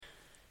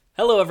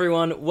Hello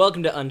everyone,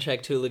 welcome to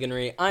Unchecked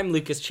Hooliganry. I'm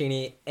Lucas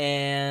Chini,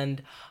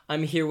 and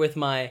I'm here with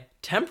my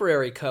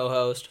temporary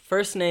co-host,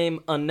 first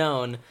name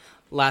unknown,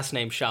 last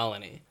name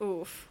Shalini.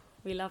 Oof,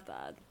 we love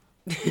that.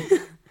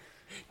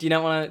 Do you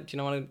not want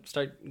to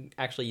start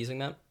actually using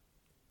that?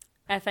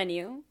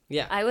 FNU?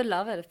 Yeah. I would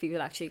love it if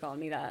people actually called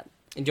me that.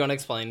 And do you want to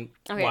explain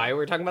Okay. why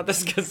we're talking about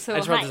this? Because So, I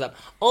just brought hi. this up.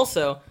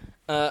 Also,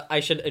 I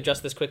should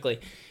adjust this quickly.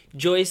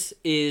 Joyce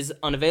is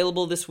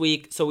unavailable this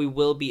week, so we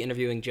will be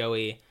interviewing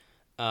Joey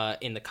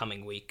in the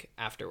coming week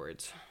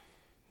afterwards.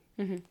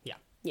 Mm-hmm. Yeah.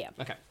 Yeah.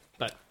 Okay.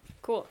 But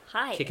Cool.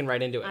 Hi. kicking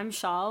right into it. I'm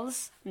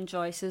Shaals, and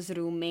Joyce's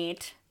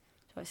roommate.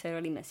 Joyce, I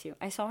really miss you.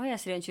 I saw her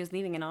yesterday and she was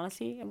leaving, and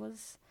honestly, it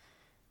was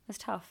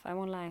tough. I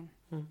won't lie.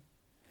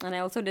 And I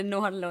also didn't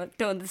know how to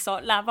turn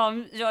the lamp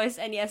on, Joyce.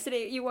 And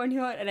yesterday you weren't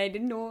here, and I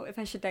didn't know if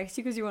I should text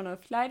you because you were on a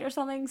flight or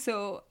something.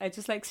 So I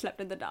just slept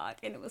in the dark,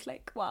 and it was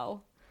like,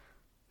 wow,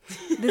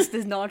 this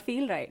does not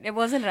feel right. It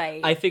wasn't right.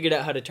 I figured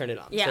out how to turn it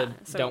on, yeah.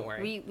 so don't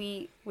worry.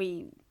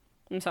 We.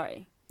 I'm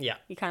sorry. Yeah.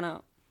 We kind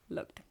of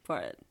looked for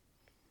it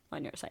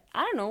on your side.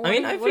 I don't know. I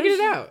mean, I figured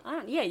it out.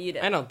 Yeah, you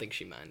did. I don't think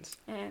she minds.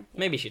 Yeah.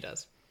 Maybe she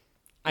does.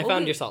 I Well,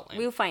 found your salt lamp.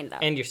 We'll find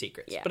out. And your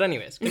secrets. Yeah. But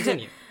anyways,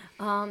 continue.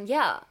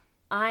 Yeah.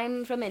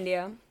 I'm from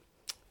India.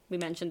 We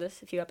mentioned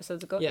this a few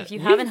episodes ago. Yeah. If you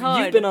haven't heard,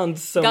 You've been on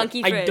so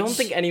Gunky I Fridge. don't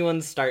think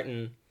anyone's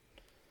starting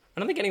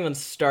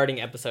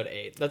episode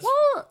 8.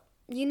 Well,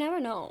 you never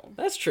know.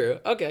 That's true.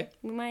 Okay.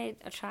 We might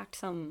attract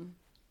some.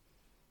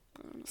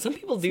 Some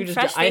people do Some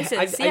just fresh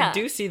faces, I yeah.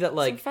 do see that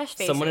fresh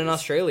someone in faces.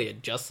 Australia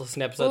just listened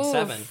to episode Oof.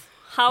 7.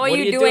 How are What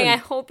you doing? I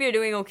hope you're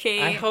doing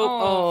okay. I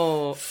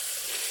hope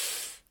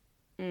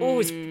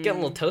it's getting a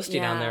little toasty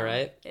down there, Yeah,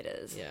 right? It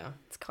is. Yeah.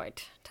 It's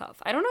quite tough.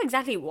 I don't know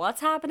exactly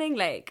what's happening.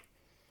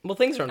 Well,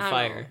 things are on I don't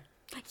fire.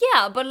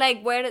 Yeah, but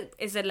where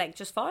is it?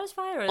 Just forest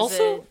fire, or is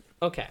Also, it,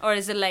 okay. or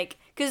is it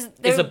because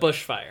It's a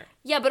bushfire.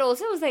 yeah, but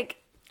also it was I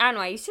don't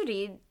know. I used to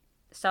read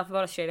stuff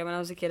about Australia when I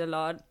was a kid a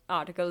lot.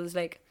 Articles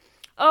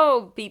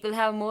oh, people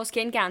have more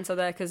skin cancer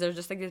there because there's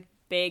just this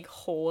big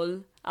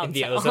hole outside. In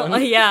the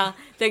ozone? Yeah,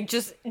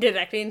 just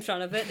directly in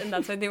front of it, and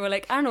that's why they were I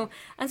don't know.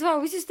 And so I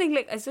always just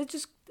think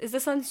is the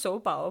sun so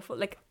powerful?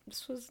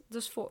 This was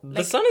just for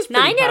The sun is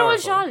pretty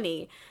 9-year-old powerful.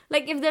 Shalini.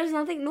 If there's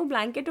no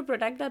blanket to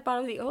protect that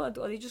part of the earth,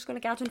 are they just gonna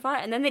catch on fire?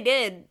 And then they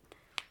did.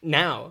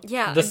 Now.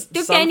 Yeah, The it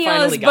took sun 10 years,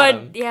 finally got but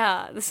him.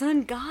 yeah, the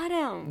sun got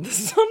him. The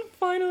sun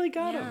finally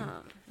got him.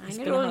 Yeah, It's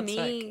been a 9-year-old hot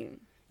me.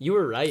 You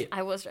were right.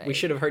 I was right. We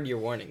should have heard your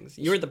warnings.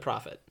 You were the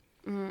prophet.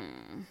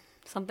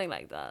 Something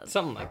like that.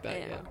 Something like that,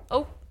 yeah.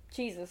 Oh,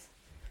 Jesus.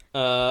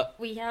 Uh,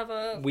 We have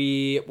a...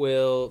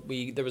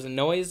 there was a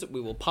noise. We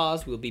will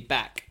pause. We'll be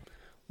back.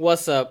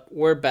 What's up?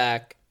 We're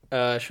back.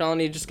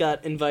 Shalini just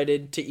got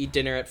invited to eat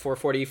dinner at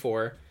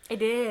 4:44. I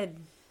did.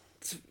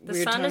 The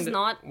Weird sun time is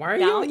not Why are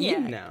you all down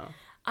eating yet. now?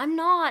 I'm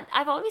not.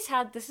 I've always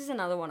had... This is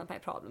another one of my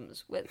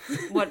problems with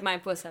what my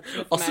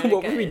perception of Also, America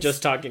what were we is.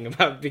 just talking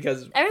about?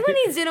 Because Everyone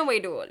eats dinner way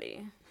too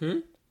early.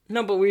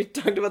 no, but we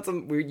talked about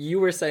you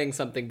were saying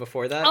something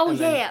before that. Oh, and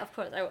yeah, then- yeah, of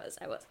course.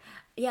 I was.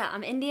 Yeah,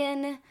 I'm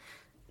Indian.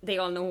 They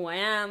all know who I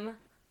am.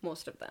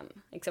 Most of them.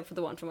 Except for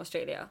the one from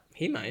Australia.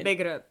 He might. Big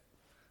rip.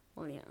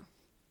 Well, yeah.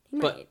 He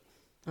But- might.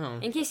 Oh.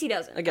 In case he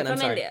doesn't. Again, I'm I'm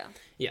from sorry. India.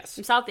 Yes.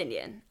 I'm South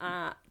Indian.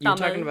 You're Tamil.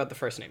 talking about the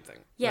first name thing.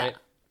 Yeah. Right?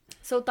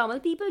 So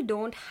Tamil people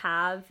don't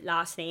have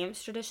last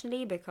names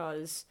traditionally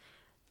because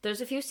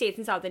there's a few states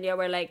in South India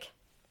where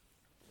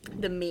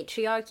the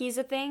matriarchy is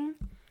a thing,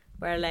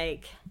 where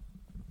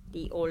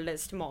the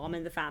oldest mom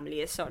in the family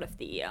is sort of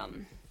the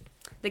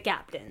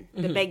captain,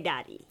 the big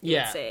daddy. You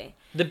Yeah. would say.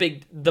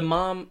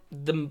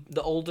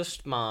 The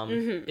oldest mom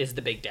is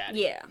the big daddy.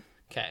 Yeah.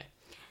 Okay.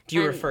 Do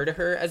you And- refer to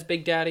her as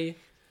Big Daddy?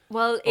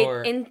 Well,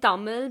 Or- in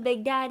Tamil,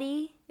 big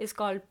daddy is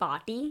called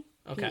Paati.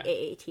 Okay.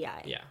 Paati.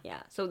 Yeah.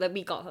 Yeah. So that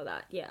we call her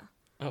that. Yeah.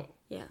 Oh,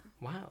 Yeah.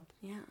 wow.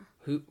 Yeah.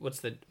 What's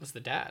the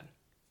dad?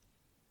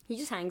 He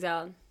just hangs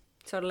out.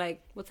 Sort of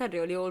what's that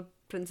really old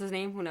prince's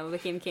name who never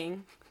became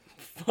king?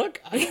 Fuck,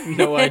 I have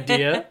no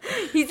idea.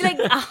 He's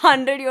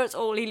 100 years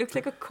old. He looks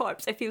like a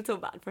corpse. I feel so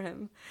bad for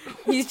him.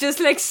 He's just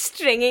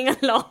stringing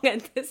along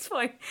at this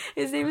point.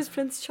 His name is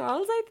Prince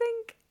Charles, I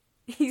think.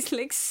 He's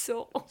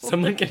so old.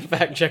 Someone can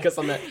fact check us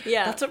on that.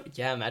 Yeah.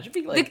 Imagine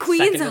being The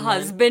queen's second in line.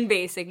 husband,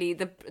 basically.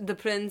 The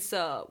prince,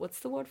 what's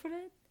the word for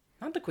it?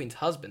 Not the queen's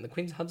husband. The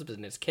queen's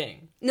husband is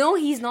king. No,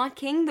 he's not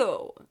king,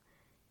 though.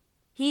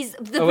 He's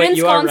the Oh, wait, prince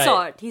you are consort.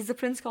 right. He's the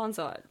prince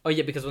consort. Oh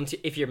yeah, because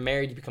if you're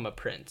married, you become a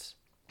prince.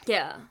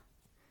 Yeah.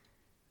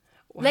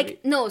 Why-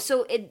 No,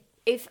 so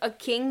if a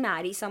king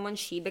marries someone,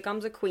 she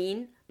becomes a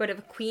queen. But if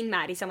a queen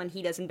marries someone,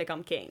 he doesn't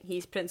become king.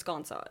 He's prince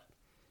consort.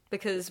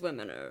 Because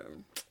women are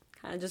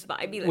kind of just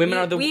vibey. Women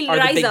are the big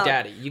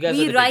daddy. You guys are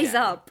the big rise daddy.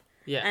 up.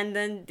 Yeah. And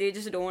then they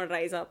just don't want to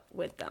rise up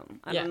with them.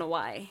 I Yeah. don't know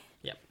why.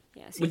 Yep.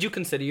 Yeah, so Would you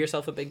consider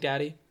yourself a Big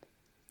Daddy?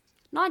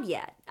 not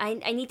yet. I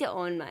need to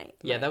earn my...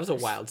 Yeah, that was a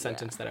my- wild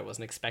sentence that I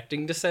wasn't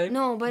expecting to say.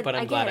 No, but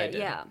I'm I glad get I it. did.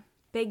 Yeah.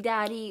 Big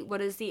daddy. What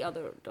is the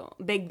other term?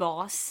 Big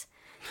boss.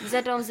 These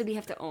are terms that we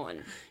have to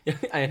own.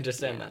 I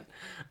understand that.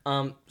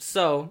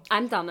 So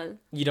I'm Tamil.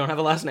 you don't have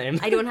a last name.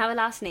 I don't have a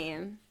last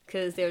name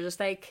because they're just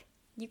like,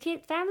 you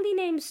can't, family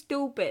name's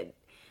stupid.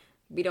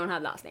 We don't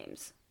have last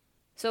names.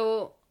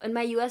 So in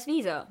my US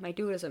visa, my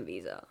tourism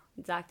visa,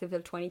 it's active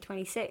till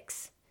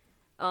 2026.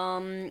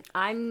 I'm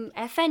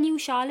FNU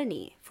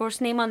Shalini,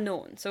 first name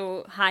unknown.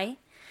 So hi.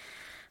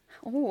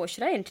 Oh,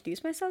 should I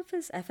introduce myself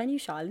as FNU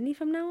Shalini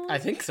from now on? I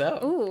think so.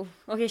 Ooh,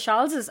 okay,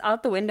 Shaals is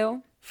out the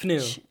window.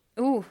 FNU.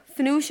 FNU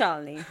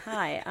Shalini.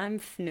 Hi, I'm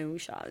FNU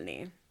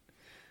Shalini.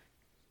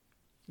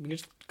 We can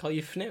just call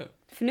you FNU.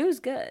 FNU's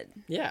good.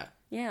 Yeah.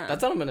 Yeah.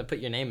 That's what I'm going to put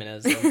your name in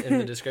as in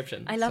the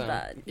description. I love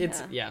that.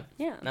 It's Yeah.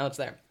 Now it's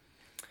there.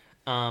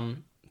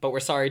 But we're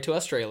sorry to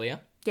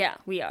Australia. Yeah,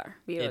 we are.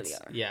 We really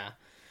are. Yeah.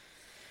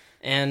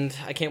 And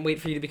I can't wait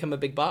for you to become a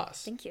big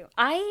boss. Thank you.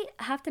 I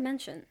have to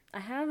mention, I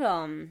have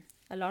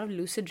a lot of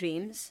lucid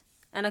dreams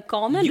and a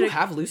common. You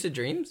have lucid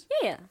dreams?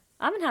 Yeah.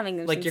 I've been having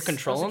them. Like since you're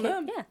controlling I was a kid.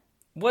 them? Yeah.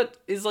 What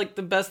is like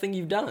the best thing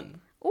you've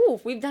done?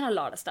 Oh, we've done a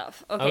lot of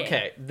stuff.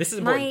 Okay. This is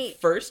important.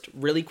 First,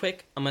 really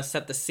quick, I'm going to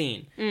set the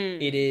scene.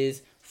 It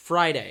is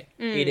Friday.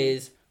 It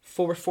is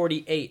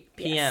 4:48 p.m.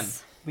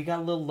 Yes. We got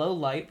a little low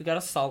light. We got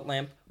a salt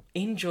lamp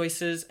in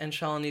Joyce's and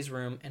Shalini's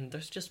room, and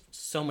there's just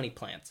so many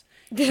plants.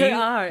 There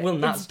are. Will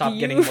not stop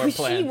getting more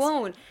plants. She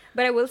won't.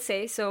 But I will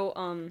say, so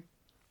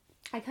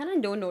I kind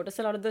of don't notice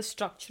a lot of the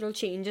structural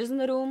changes in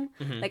the room.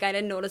 Like I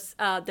didn't notice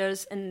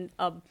there's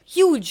a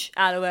huge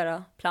aloe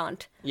vera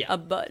plant. Yeah.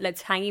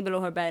 That's hanging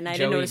below her bed, and I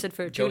didn't notice it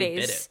for 2 Joey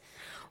days. bit it.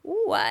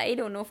 Ooh, I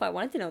don't know if I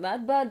wanted to know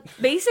that. But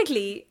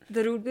basically,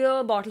 the root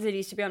beer bottles that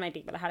used to be on my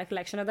table, I had a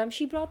collection of them.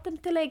 She brought them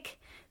to like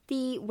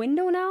the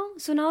window now.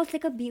 So now it's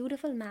like a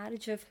beautiful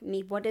marriage of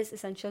me, what is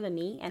essential to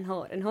me and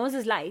her. And hers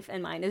is life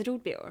and mine is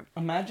root beer.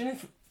 Imagine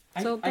if...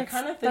 So I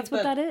kind of think that's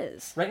what that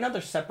is. Right now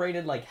they're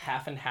separated like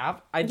half and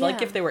half. I'd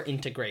like if they were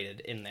integrated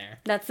in there.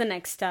 That's the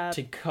next step.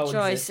 To coexist.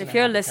 Joyce, in if a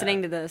you're habitat.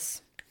 listening to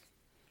this,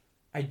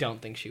 I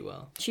don't think she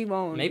will. she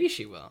won't. Maybe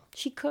she will.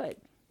 She could.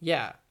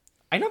 Yeah.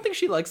 I don't think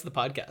she likes the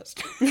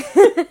podcast.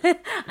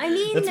 I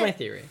mean, That's my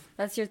theory.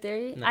 That's your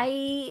theory? No.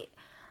 I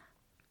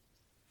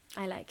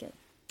like it.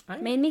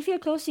 Made me feel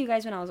close to you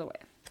guys when I was away.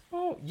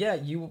 Oh, yeah,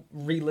 you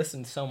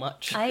re-listened so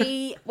much.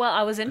 I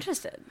was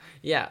interested.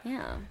 Yeah.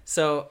 Yeah.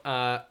 So,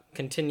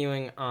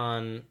 continuing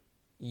on,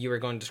 you were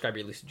going to describe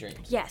your lucid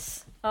dreams.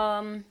 Yes.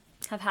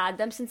 I've had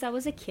them since I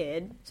was a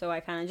kid, so I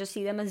kind of just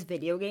see them as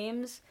video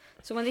games.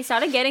 So when they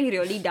started getting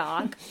really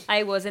dark,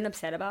 I wasn't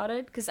upset about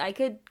it because I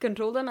could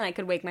control them and I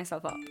could wake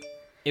myself up.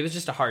 It was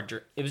just a hard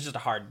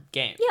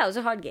game. Yeah, it was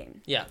a hard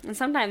game. Yeah. And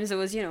sometimes it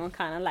was,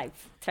 kind of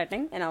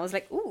life-threatening, and I was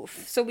like,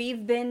 oof.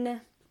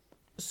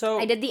 So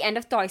I did the end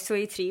of Toy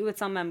Story 3 with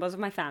some members of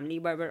my family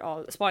where we're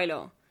all,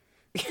 spoiler,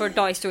 for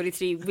Toy Story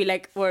 3,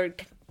 we were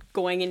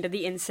going into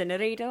the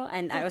incinerator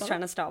and I was trying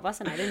to stop us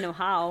and I didn't know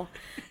how.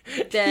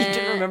 You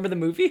didn't remember the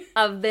movie?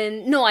 I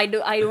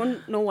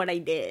don't know what I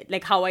did,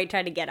 like how I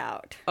tried to get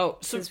out. Oh,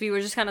 so we were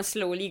just kind of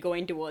slowly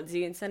going towards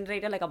the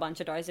incinerator, like a bunch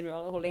of toys, and we were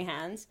all holding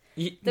hands.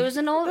 There was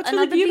another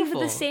thing with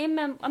the same.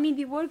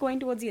 We were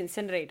going towards the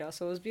incinerator,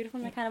 so it was beautiful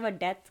in a kind of a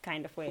death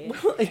kind of way.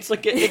 Well,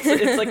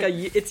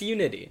 it's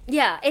unity.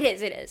 Yeah, it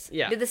is.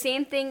 Yeah. Did the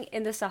same thing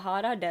in the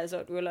Sahara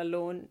Desert. We were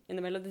alone in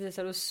the middle of the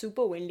desert. It was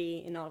super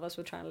windy, and all of us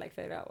were trying to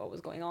figure out what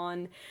was going on.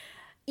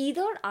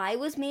 Either I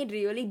was made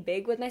really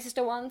big with my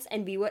sister once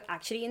and we were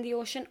actually in the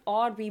ocean,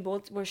 or we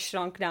both were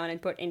shrunk down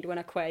and put into an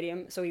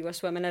aquarium, so we were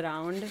swimming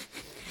around.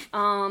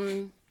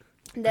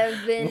 There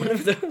have been...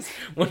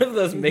 One of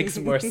those makes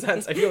more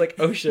sense. I feel like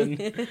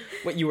ocean...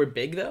 What, you were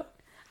big though?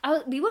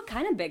 We were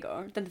kind of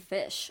bigger than the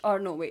fish. Or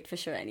no, wait,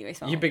 fish are anyway.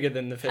 So You're bigger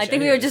than the fish. I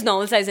think we were just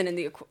normal size and in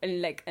the ocean.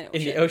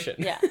 In the ocean.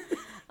 Yeah.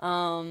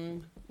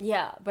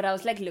 Yeah, but I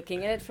was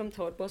looking at it from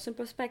third person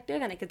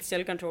perspective and I could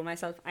still control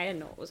myself. I didn't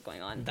know what was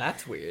going on.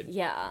 That's weird.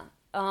 Yeah.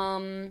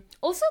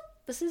 Also,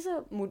 this is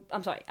a mood.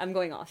 I'm sorry, I'm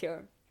going off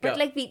here. But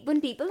Go.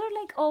 when people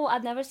are like, oh,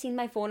 I've never seen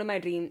my phone in my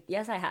dream.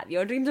 Yes, I have.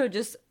 Your dreams are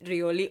just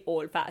really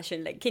old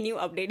fashioned. Can you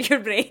update your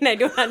brain? I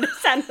don't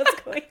understand what's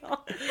going on.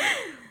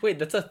 Wait,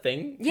 that's a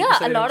thing? Yeah,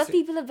 a lot of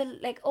people have been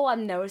like, oh, I've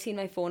never seen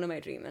my phone in my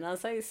dream. And I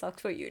was like, it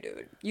sucks for you,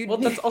 dude. Well,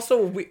 that's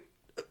also weird.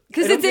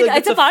 Because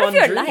it's a part of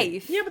your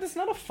life. Yeah, but it's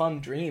not a fun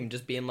dream.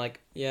 Just being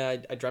like, yeah,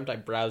 I dreamt I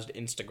browsed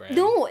Instagram.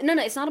 No,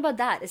 it's not about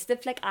that. It's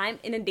if I'm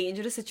in a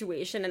dangerous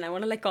situation and I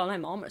want to call my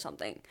mom or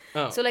something.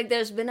 Oh. So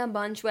there's been a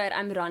bunch where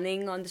I'm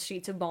running on the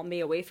streets of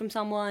Bombay away from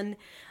someone.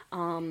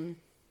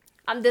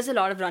 There's a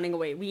lot of running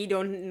away. We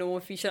don't know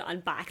if we should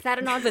unpack that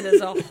or not, but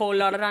there's a whole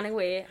lot of running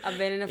away. I've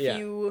been in a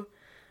few...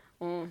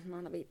 Oh,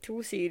 not to be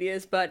too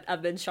serious, but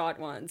I've been shot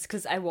once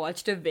because I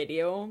watched a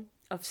video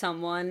of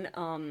someone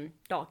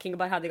talking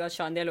about how they got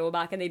shot in their lower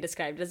back and they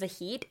described it as a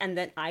heat, and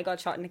then I got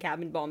shot in a cab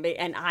in Bombay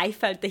and I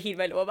felt the heat in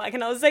my lower back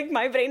and I was like,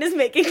 my brain is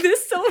making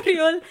this so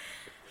real.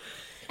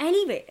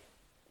 Anyway,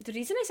 the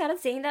reason I started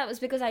saying that was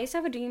because I used to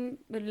have a dream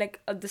with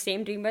the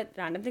same dream but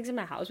random things in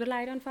my house would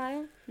light on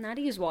fire. And I had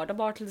to use water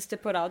bottles to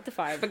put out the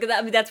fire because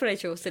that's what I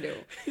chose to do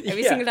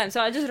every single time.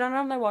 So I just run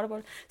around my water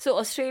bottle. So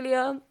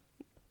Australia,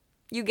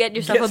 You get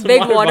yourself Get a some big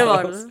water water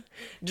bottles. bottle.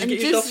 Just And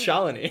get yourself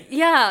Shalini.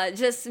 Yeah,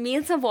 just me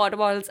and some water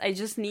bottles. I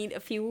just need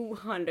a few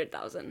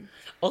 100,000.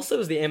 Also,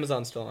 is the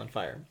Amazon still on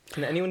fire?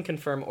 Can anyone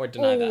confirm or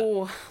deny that?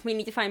 Oh, we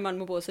need to find one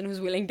more person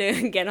who's willing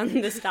to get on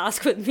this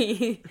task with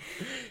me.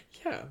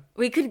 Yeah.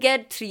 We could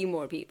get 3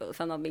 more people if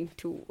I'm not being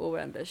too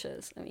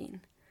overambitious.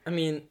 I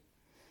mean,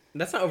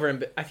 that's not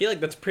I feel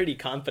like that's pretty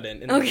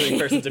confident in the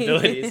 3-person's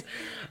abilities.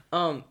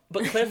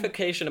 But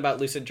clarification about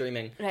lucid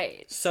dreaming.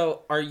 Right.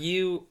 So are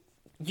you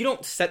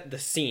don't set the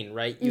scene,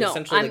 right? You No,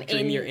 essentially I'm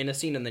dream you're in a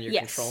scene and then you're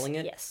Yes, controlling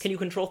it. yes. Can you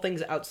control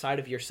things outside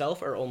of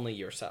yourself or only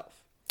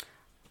yourself?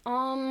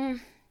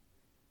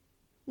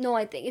 No,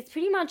 I think it's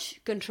pretty much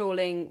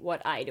controlling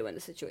what I do in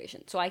the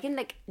situation. So I can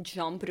like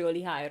jump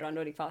really high, run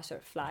really fast, or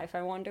fly if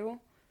I want to,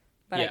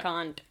 but I Yeah.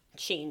 can't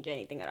change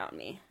anything around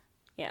me.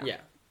 Yeah.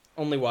 Yeah.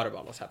 Only water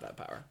bottles have that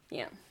power.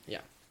 Yeah.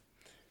 Yeah.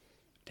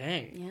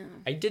 Dang. Yeah.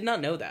 I did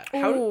not know that.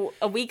 Oh,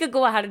 a week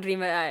ago I had a dream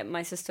where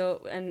my sister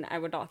and I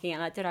were talking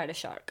and I had to ride a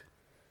shark.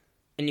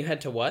 And you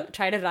had to what?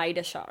 Try to ride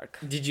a shark.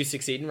 Did you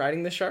succeed in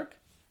riding the shark?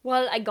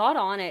 Well, I got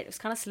on it. It was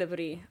kind of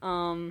slippery.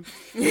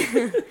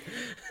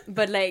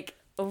 But like,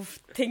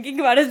 thinking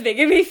about it is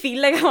making me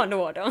feel like I'm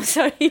underwater. I'm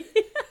sorry.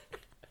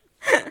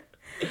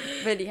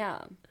 But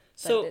yeah.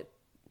 So,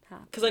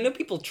 because I know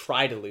people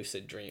try to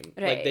lucid dream.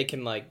 Like, Right. they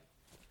can, like,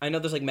 I know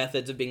there's, like,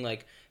 methods of being,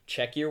 like,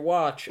 check your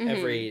watch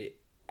every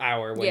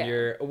hour when Yeah.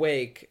 you're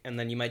awake, and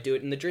then you might do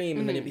it in the dream,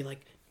 and then you'd be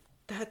like,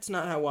 that's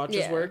not how watches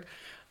Yeah. work.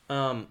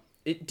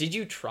 Did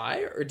you try,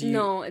 or do you...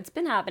 No, it's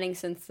been happening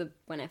since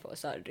when I first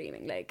started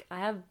dreaming. Like, I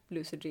have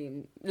lucid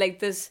dream. Like,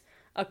 this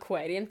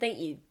aquarium thing,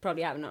 you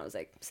probably have when I was,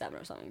 like, 7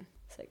 or something.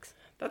 6.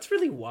 That's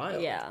really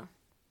wild. Yeah.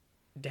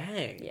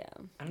 Dang. Yeah.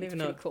 I don't It's even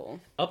know. pretty cool.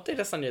 Update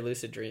us on your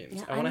lucid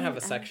dreams. Yeah, I want to I have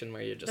mean, a section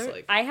where you just,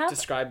 like, I have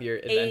describe your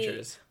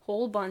adventures. A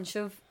whole bunch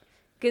of...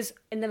 Because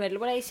in the middle,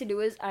 what I used to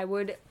do is I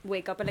would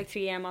wake up at, like,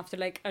 3 a.m. after,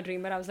 like, a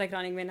dream where I was, like,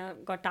 running when I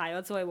got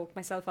tired, so I woke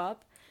myself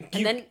up.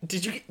 And then...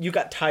 Did you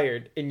got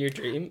tired in your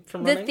dream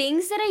from The running?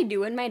 things that I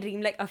do in my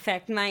dream, like,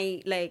 affect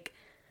my, like...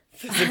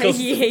 Physical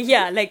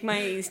yeah, like,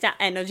 my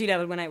energy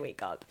level when I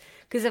wake up.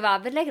 Because if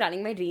I've been, like,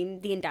 running my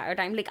dream the entire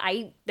time, like,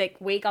 I, like,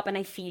 wake up and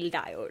I feel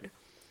tired.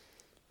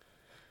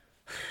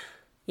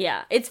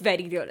 Yeah, it's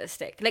very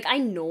realistic. Like, I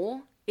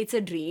know it's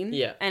a dream.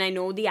 Yeah. And I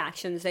know the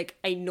actions. Like,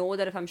 I know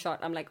that if I'm shot,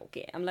 I'm like,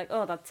 okay. I'm like,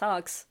 oh, that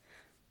sucks.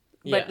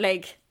 Yeah. But,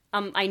 like,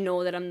 I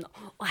know that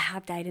I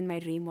have died in my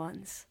dream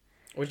once.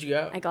 Where'd you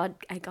go? I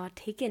got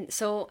taken.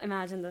 So,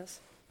 imagine this.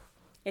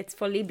 It's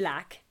fully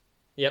black.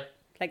 Yep.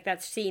 Like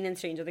that scene in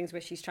Stranger Things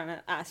where she's trying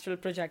to astral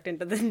project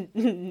into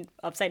the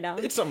upside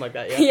down. It's something like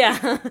that,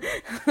 yeah.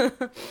 Yeah.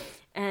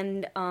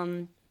 And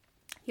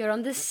you're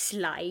on this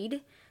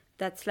slide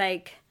that's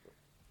like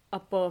a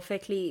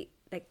perfectly,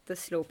 like the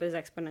slope is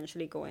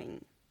exponentially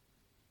going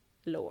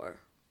lower.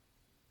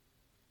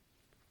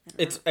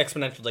 It's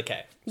exponential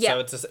decay. Yeah. So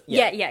it's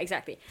Yeah,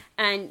 exactly.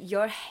 And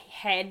your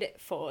head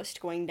first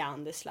going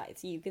down the slide,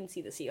 so you can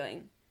see the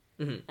ceiling.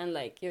 Mm-hmm. And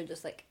like you're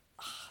just like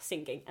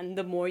sinking. And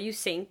the more you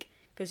sink,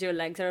 because your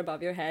legs are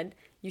above your head,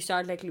 you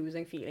start like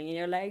losing feeling in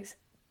your legs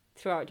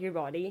throughout your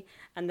body.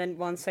 And then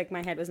once like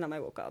my head was numb, I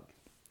woke up.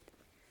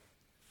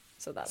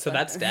 So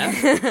that's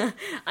death?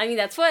 I mean,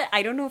 that's what,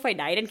 I don't know if I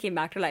died and came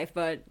back to life,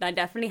 but that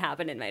definitely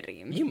happened in my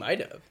dream. You might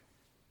have.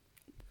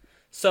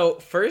 So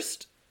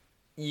first,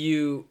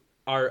 you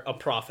are a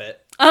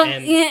prophet.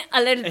 Yeah,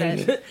 a little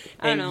bit.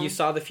 I don't know. And you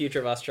saw the future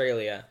of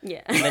Australia.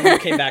 Yeah. And then you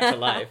came back to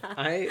life.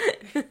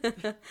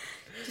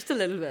 Just a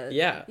little bit.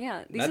 Yeah.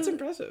 Yeah. That's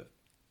impressive.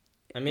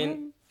 I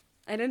mean...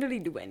 I didn't really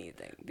do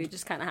anything. They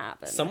just kind of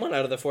happened. Someone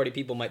out of the 40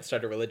 people might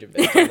start a religion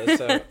based on this,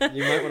 so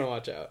you might want to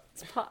watch out.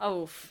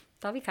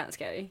 That'd be kind of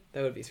scary.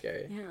 That would be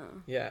scary. Yeah.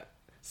 Yeah.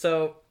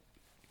 So,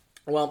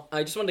 well,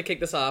 I just wanted to kick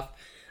this off.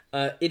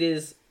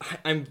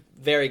 I'm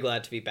very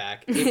glad to be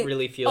back. It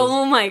really feels...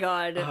 Oh my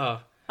god. Yeah.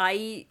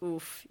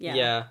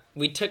 Yeah.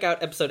 We took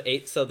out episode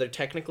 8, so there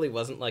technically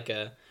wasn't like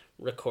a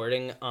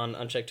recording on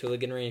Unchecked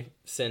Hooliganry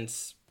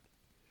since...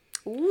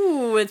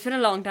 Ooh, it's been a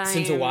long time.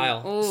 Since a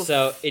while. Oof.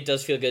 So it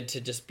does feel good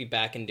to just be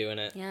back and doing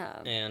it. Yeah.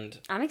 And...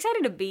 I'm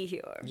excited to be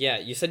here. Yeah,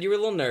 you said you were a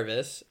little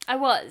nervous. I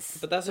was.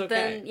 But that's okay.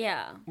 Then,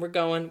 yeah. We're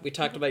going. We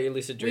talked about your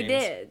lucid dreams. We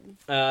did.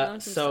 So,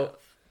 stuff.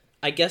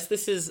 I guess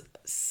this is...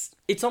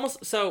 It's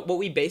almost... So, what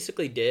we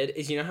basically did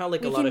is, you know how,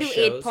 like, a lot of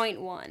shows... We can do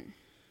 8.1.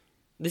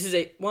 This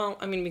is well,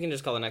 I mean, we can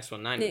just call the next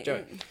one 9.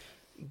 Joke.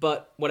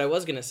 But what I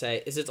was going to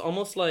say is it's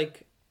almost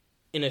like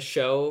in a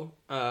show,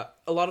 a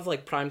lot of,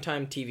 like,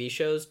 primetime TV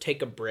shows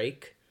take a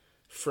break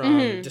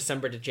from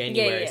December to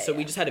January. So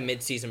we just had a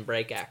mid-season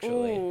break,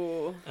 actually.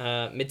 Ooh.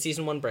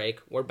 Mid-season 1 break.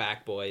 We're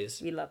back,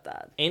 boys. We love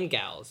that. And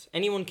gals.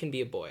 Anyone can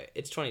be a boy.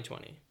 It's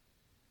 2020.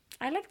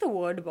 I like the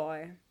word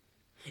boy.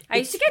 I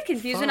used to get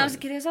confused when I was a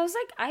kid because I was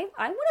like,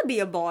 I want to be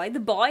a boy. The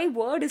boy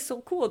word is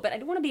so cool, but I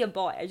don't want to be a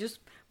boy. I just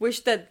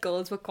wish that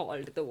girls were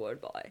called the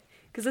word boy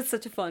because it's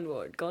such a fun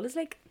word. Girl is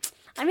like,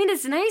 I mean,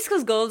 it's nice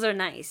because girls are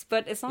nice,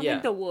 but it's not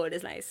like the word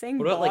is nice. Saying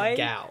what about boy, like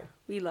gal?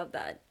 We love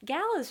that.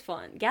 Gal is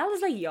fun. Gal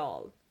is like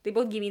y'all. They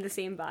both give me the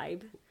same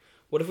vibe.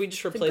 What if we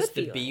just a replace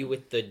good the B feeling.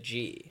 with the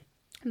G?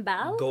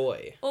 Bal?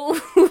 Goy. Oh.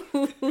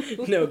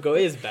 No, Goy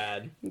is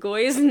bad.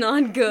 Goy is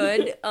not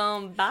good.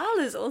 Bal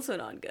is also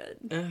not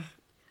good.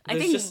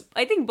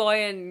 I think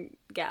boy and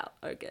gal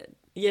are good.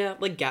 Yeah,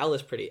 like gal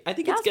is pretty. I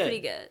think Gal's it's good.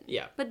 pretty good.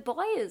 Yeah. But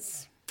boy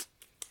is...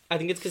 I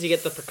think it's because you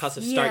get the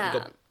percussive start. Yeah, You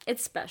go,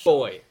 it's special.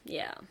 boy.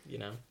 Yeah. You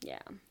know? Yeah.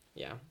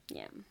 Yeah.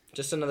 Yeah.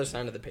 Just another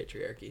sign of the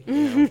patriarchy. You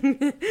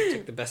know?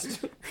 Take the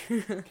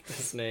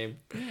best name.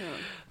 Yeah.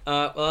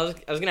 Well,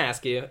 I was going to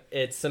ask you.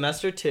 It's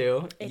semester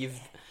 2. You've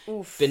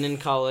been in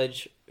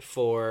college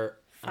for...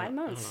 5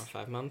 months. I don't know,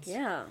 5 months?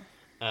 Yeah.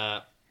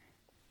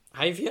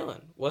 How you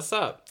feeling? What's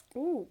up?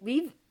 Ooh,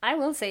 I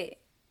will say,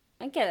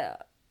 I get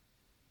a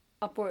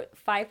upward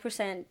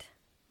 5%,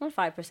 not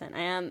 5%, I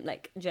am,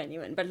 like,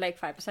 genuine, but,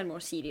 like, 5% more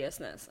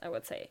seriousness, I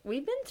would say.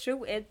 We've been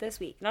through it this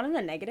week. Not in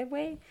a negative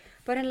way,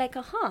 but in, like,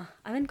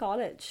 I'm in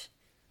college.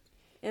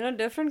 In a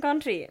different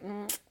country.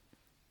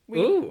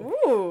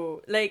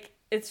 Ooh. Like,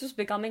 it's just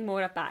becoming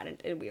more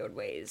apparent in weird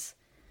ways.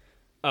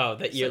 Oh,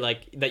 that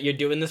you're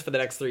doing this for the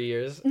next 3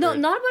 years? No,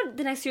 not about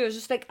the next year. It's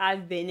just, like,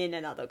 I've been in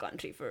another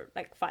country for,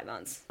 like, 5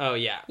 months. Oh,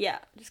 yeah. Yeah,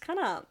 just kind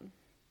of...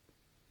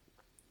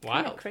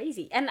 Wow.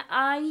 Crazy. And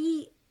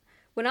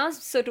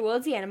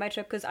towards the end of my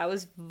trip, because I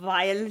was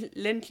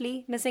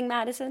violently missing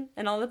Madison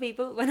and all the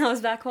people when I was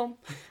back home.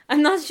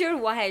 I'm not sure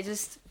why.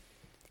 There's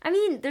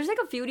like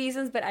a few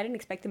reasons, but I didn't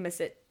expect to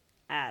miss it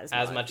as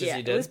much as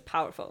you did. It was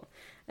powerful.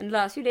 And the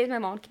last few days, my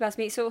mom kept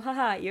asking me, so,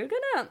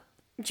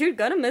 you're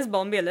gonna miss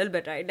Bombay a little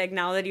bit, right? Like,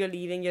 now that you're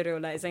leaving, you're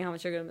realizing how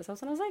much you're gonna miss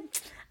us. And I was like,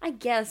 I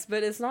guess,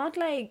 but it's not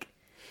like,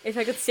 if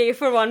I could stay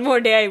for one more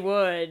day, I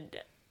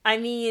would.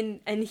 And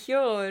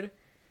here...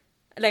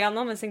 Like, I'm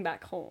not missing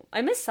back home.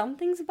 I miss some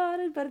things about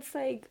it, but it's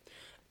like...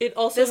 It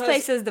also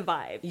place is the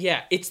vibe.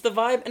 Yeah, it's the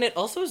vibe, and it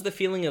also is the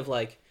feeling of,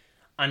 like,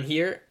 I'm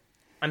here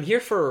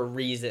for a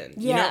reason.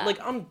 Yeah. You know, like,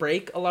 on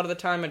break, a lot of the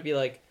time, I'd be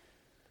like...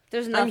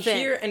 There's nothing. I'm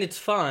here, and it's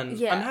fun.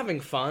 Yeah. I'm having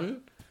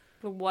fun.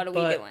 But what are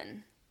we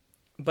doing?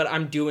 But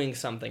I'm doing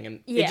something,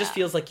 and it just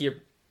feels like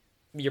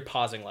you're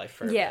pausing life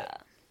for a bit.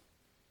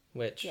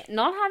 Which... Yeah.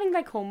 Not having,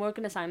 like, homework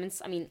and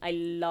assignments, I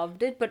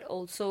loved it, but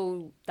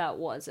also that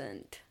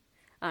wasn't...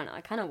 I don't know,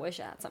 I kind of wish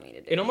I had something to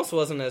do. It almost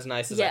wasn't as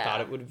nice as I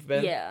thought it would have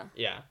been. Yeah.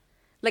 Yeah.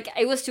 Like,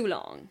 it was too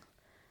long.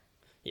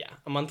 Yeah,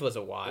 a month was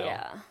a while.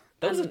 Yeah.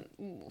 That was a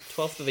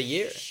 12th of a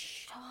year.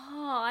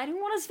 Oh, I didn't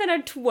want to spend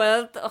a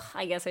 12th. Ugh,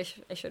 I guess I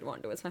should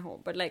want to. It's my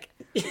home. But, like,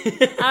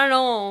 I don't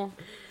know.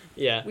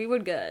 Yeah. We were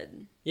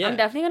good. Yeah. I'm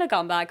definitely going to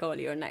come back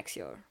earlier next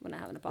year when I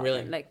have an apartment.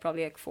 Really? Like,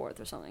 probably, like, 4th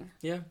or something.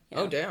 Yeah.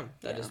 Oh, damn.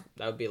 That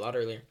would be a lot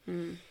earlier.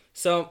 Mm.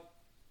 So...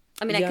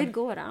 I could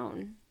go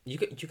around. You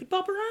could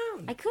bop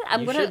around. I could.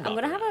 I'm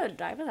gonna have a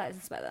driver's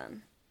license by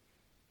then.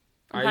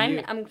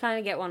 I'm trying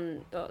to get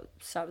one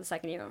start of the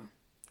second year.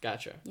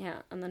 Gotcha.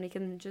 Yeah, and then we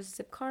can just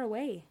zip car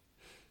away.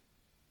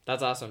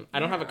 That's awesome. I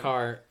don't have a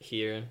car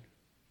here.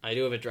 I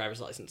do have a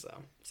driver's license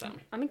though. So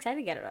I'm excited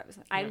to get a driver's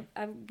license.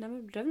 I've never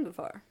driven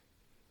before.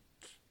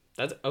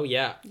 That's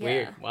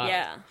weird. Wow.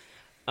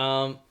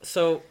 Yeah.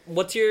 So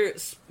what's your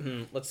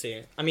let's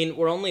see.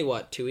 We're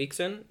only 2 weeks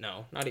in?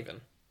 No, not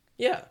even.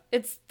 Yeah.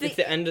 It's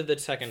the end of the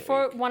second week.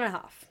 For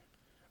 1.5.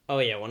 Oh,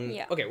 yeah.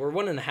 Okay, we're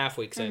 1.5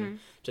 weeks in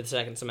to the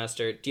second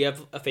semester. Do you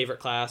have a favorite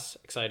class?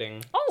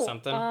 Exciting?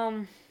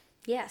 Something?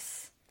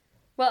 Yes.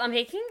 Well, I'm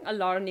taking a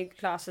lot of new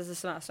classes this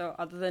semester,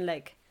 other than,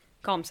 like,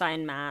 comp sci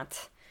and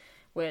math,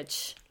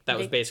 which... That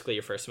was basically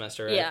your first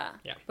semester, right? Yeah.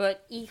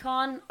 But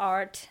econ,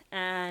 art,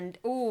 and...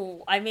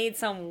 Ooh, I made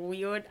some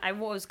weird... I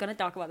was going to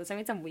talk about this. I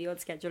made some weird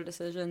schedule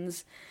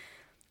decisions.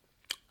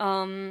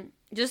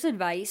 Just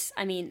advice.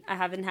 I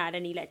haven't had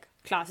any, like,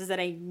 classes that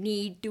I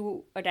need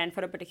to attend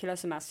for a particular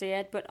semester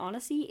yet, but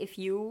honestly, if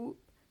you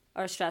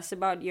are stressed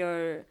about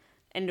your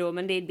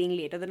enrollment date being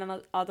later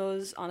than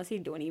others, honestly,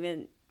 don't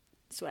even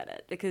sweat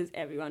it, because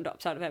everyone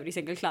drops out of every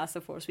single class the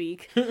first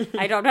week.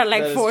 I dropped out,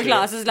 like, 4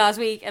 classes last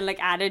week and, like,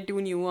 added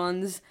 2 new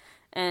ones,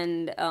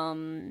 and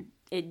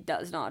it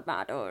does not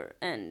matter.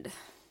 And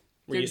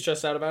were you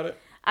stressed out about it?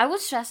 I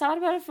was stressed out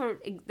about it for,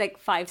 like,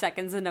 5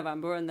 seconds in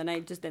November, and then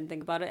I just didn't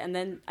think about it. And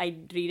then I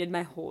redid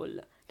my whole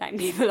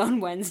timetable on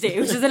Wednesday,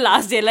 which is the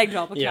last day, like,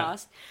 drop a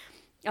class.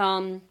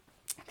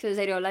 Because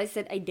I realized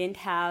that I didn't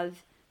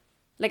have...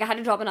 Like, I had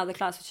to drop another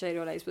class, which I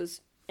realized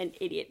was an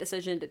idiot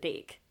decision to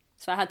take.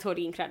 So I had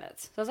 13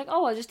 credits. So I was like,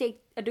 I'll just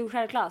take a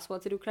 2-credit class.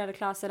 What's a 2-credit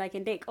class that I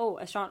can take?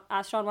 Astron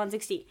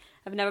 160.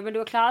 I've never been to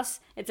a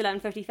class. It's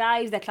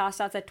 11:55. The class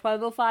starts at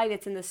 12:05.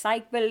 It's in the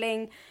psych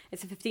building.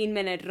 It's a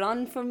 15-minute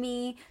run for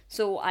me.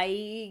 So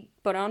I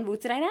put on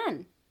boots and I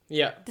ran.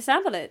 Yeah. To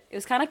sample it. It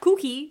was kind of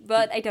kooky,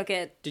 but I took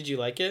it. Did you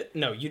like it?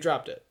 No, you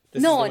dropped it.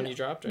 This is the one you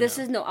dropped? I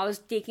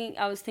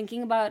was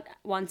thinking about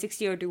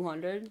 160 or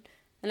 200.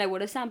 And I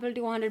would have sampled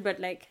 200, but,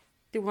 like...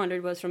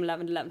 200 was from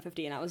 11 to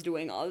 11:50, and I was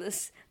doing all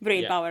this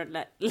brain power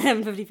at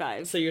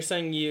 11:55. So you're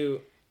saying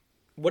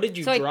what did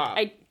you drop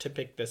to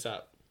pick this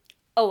up?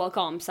 Oh, a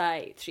comp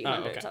sci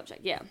 300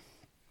 subject, yeah.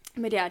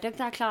 But yeah, I took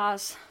that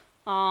class.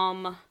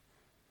 So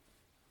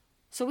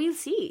we'll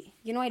see.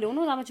 I don't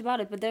know that much about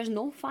it, but there's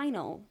no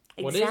final.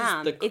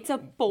 exam. It's a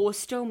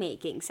poster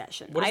making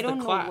session. I don't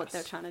know what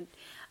they're trying to...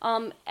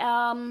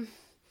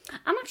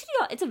 I'm actually...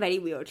 It's a very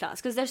weird class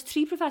because there's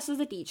 3 professors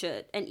that teach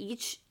it and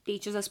each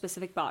teaches a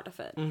specific part of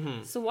it.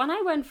 Mm-hmm. So one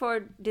I went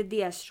for did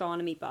the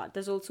astronomy part.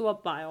 There's also a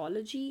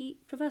biology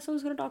professor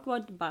who's going to talk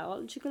about the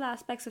biological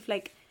aspects of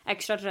like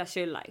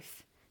extraterrestrial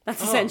life.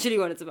 That's essentially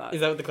what it's about.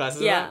 Is that what the class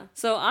is about? Yeah.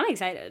 So I'm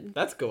excited.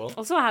 That's cool.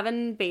 Also, I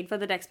haven't paid for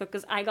the textbook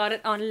because I got it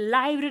on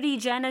Library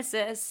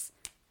Genesis.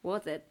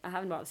 Worth it. I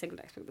haven't bought a single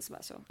textbook this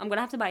semester. I'm going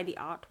to have to buy the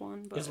art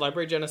one. But is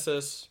Library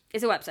Genesis...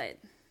 It's a website.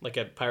 Like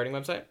a pirating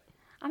website?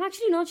 I'm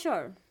actually not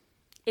sure.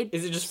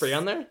 Is it just free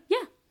on there?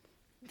 Yeah.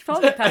 It's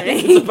probably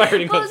pirating. It's a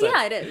pirating website.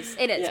 Yeah, it is.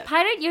 It is. Yeah.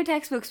 Pirate your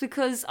textbooks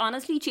because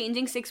honestly,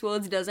 changing 6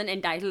 words doesn't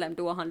entitle them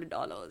to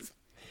 $100.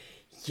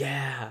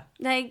 Yeah.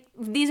 Like,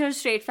 these are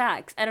straight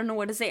facts. I don't know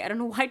what to say. I don't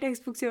know why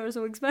textbooks here are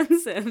so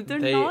expensive. They're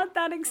not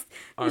that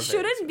They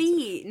shouldn't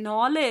be.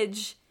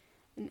 Knowledge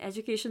and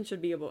education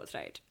should be a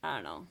birthright. I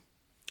don't know.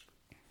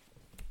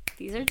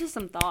 These are just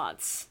some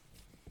thoughts.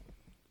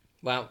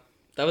 Wow.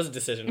 That was a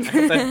decision. I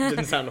hope that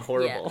didn't sound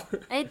horrible.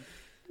 Yeah.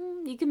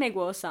 You can make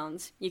worse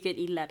sounds. You could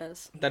eat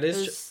lettuce. That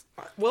is...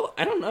 Well,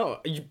 I don't know.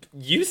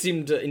 You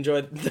seem to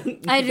enjoy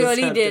I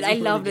really did. I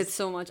loved it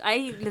so much.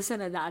 I listen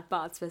to that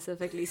part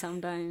specifically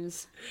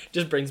sometimes.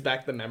 Just brings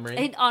back the memory.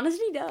 It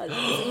honestly does.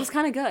 It was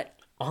kind of good.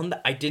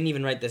 I didn't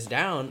even write this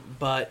down,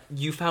 but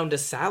you found a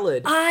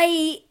salad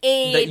I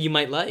ate that you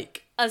might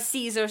like. A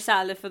Caesar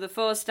salad for the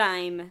first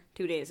time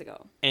 2 days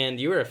ago. And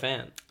you were a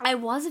fan. I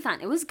was a fan.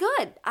 It was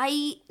good.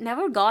 I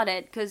never got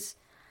it because...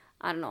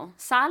 I don't know.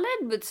 Salad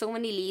with so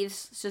many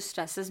leaves just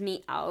stresses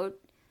me out.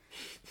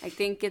 I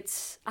think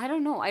it's... I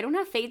don't know. I don't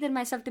have faith in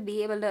myself to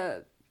be able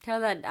to tear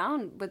that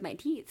down with my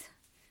teeth.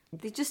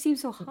 They just seem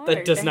so hard.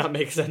 That does not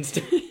make sense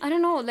to me. I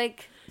don't know.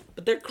 Like...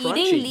 But they're crunchy.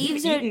 Eating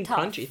leaves You've are eaten tough.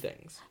 crunchy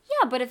things.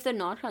 Yeah, but if they're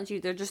not crunchy,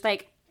 they're just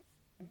like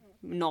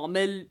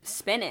normal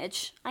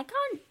spinach. I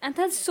can't... And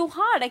that's so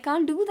hard. I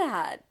can't do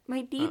that.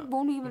 My teeth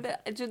won't be able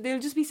to... They'll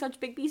just be such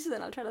big pieces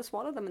and I'll try to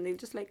swallow them and they'll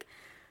just like...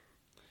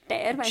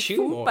 tear my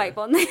food pipe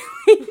on the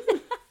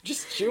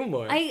Just chew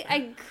more.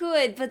 I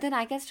could, but then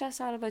I get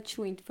stressed out about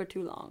chewing for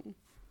too long.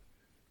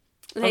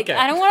 Like, okay.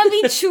 I don't want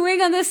to be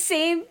chewing on the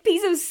same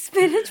piece of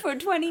spinach for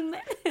 20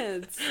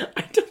 minutes.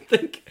 I don't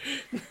think...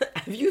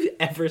 Have you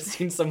ever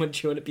seen someone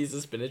chew on a piece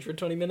of spinach for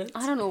 20 minutes?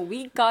 I don't know.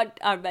 We got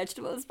our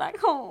vegetables back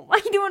home.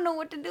 I don't know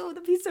what to do.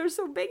 The pieces are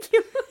so big.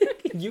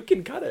 You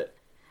can cut it.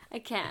 I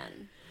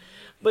can.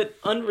 But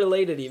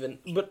unrelated even.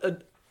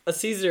 But a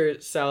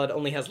Caesar salad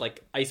only has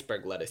like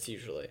iceberg lettuce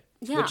usually.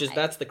 Yeah.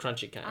 That's the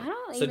crunchy kind.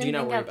 So do you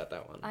not worry about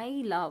that one?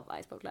 I love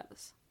iceberg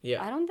lettuce.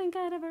 Yeah. I don't think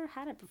I'd ever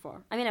had it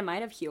before. I mean, I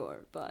might have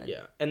here, but...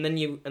 Yeah. And then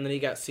you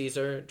got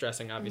Caesar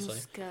dressing, obviously. It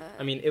was good.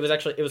 I mean, it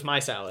was my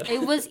salad.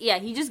 It was, yeah,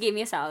 he just gave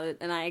me a salad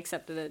and I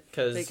accepted it.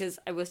 Because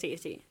it was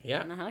tasty.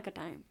 Yeah. And I had a good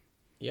time.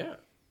 Yeah.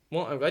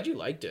 Well, I'm glad you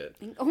liked it.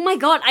 Oh my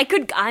god,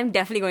 I'm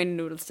definitely going to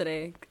noodles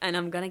today. And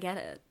I'm gonna get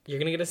it. You're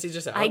gonna get a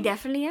Caesar salad? I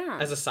definitely am.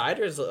 As a side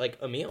or as like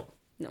a meal?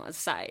 No, as a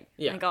side.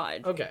 Yeah. My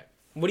god. Okay.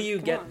 What do you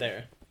get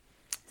there?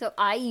 So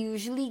I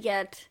usually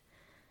get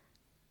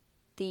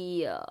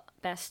the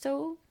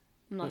pesto.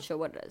 I'm not sure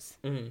what it is.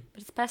 Mm-hmm.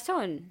 But it's pesto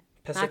and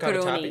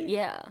macaroni.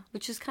 Yeah,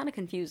 which is kind of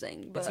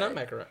confusing. But it's not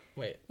macaroni.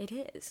 Wait. It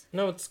is.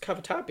 No, it's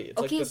cavatappi.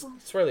 It's like this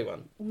swirly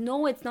one.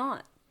 No, it's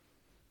not.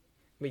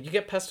 Wait, you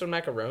get pesto and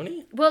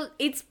macaroni? Well,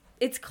 it's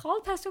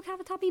called pesto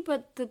cavatappi,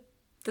 but the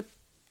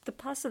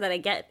pasta that I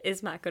get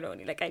is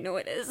macaroni. Like, I know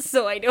it is.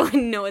 So I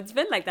don't know. It's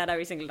been like that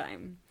every single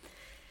time.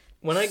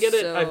 When I get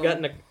it, I've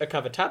gotten a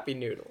cavatappi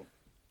noodle.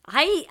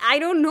 I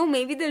don't know.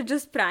 Maybe they're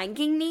just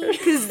pranking me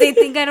because they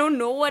think I don't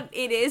know what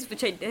it is,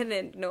 which I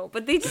didn't know.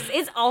 But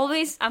it's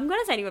always... I'm going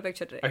to send you a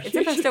picture today. It's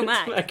a pesto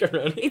mac.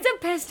 Macaroni? It's a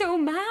pesto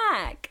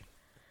mac.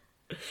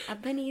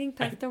 I've been eating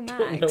pesto macs. I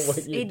don't know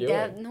what you're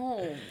doing.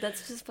 No,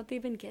 that's just what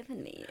they've been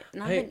giving me.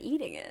 And I've been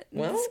eating it.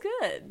 Well, it's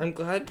good. I'm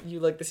glad you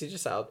like the Caesar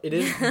salad. It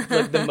is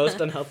like the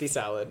most unhealthy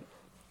salad.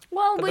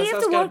 Well, we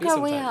have to work our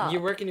way up.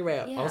 You're working your way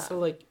up. Yeah. Also,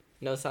 like,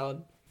 no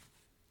salad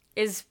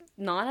is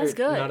not as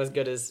good. Not as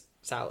good as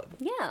salad.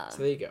 Yeah. So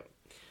there you go.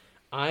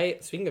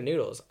 Speaking of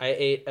noodles, I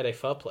ate at a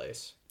pho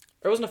place.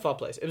 Or it wasn't a pho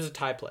place. It was a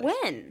Thai place.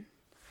 When?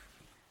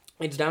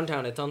 It's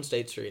downtown. It's on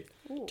State Street.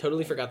 Ooh.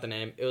 Totally forgot the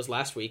name. It was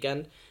last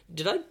weekend.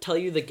 Did I tell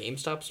you the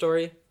GameStop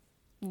story?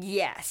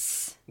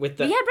 Yes. We had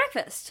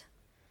breakfast.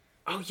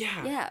 Oh,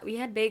 yeah. Yeah, we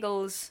had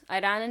bagels.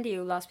 I ran into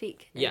you last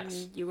week. And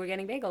yes. You were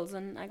getting bagels,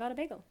 and I got a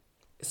bagel.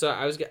 So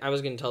I was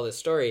going to tell this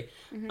story.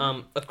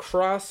 Mm-hmm.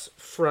 Across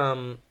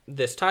from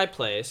this Thai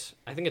place,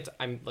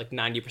 I'm like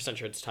 90%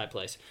 sure it's a Thai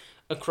place.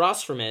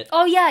 Across from it...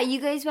 Oh, yeah, you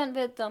guys went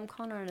with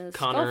Connor and his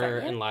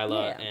girlfriend, and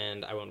Lila,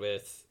 and I went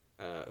with...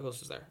 who else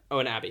was there? Oh,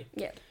 and Abby.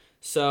 Yeah.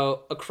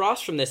 So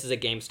across from this is a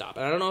GameStop.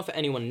 And I don't know if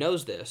anyone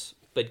knows this,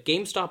 but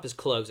GameStop is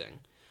closing.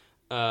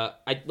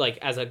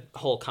 As a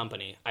whole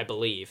company, I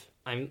believe.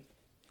 I'm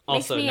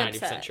also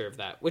 90% sure of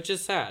that, which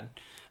is sad.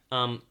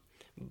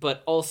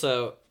 But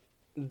also...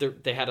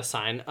 They had a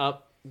sign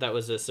up that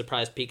was a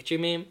surprise Pikachu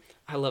meme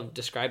I love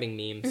describing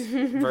memes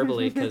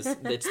verbally because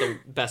it's the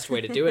best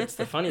way to do it. It's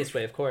the funniest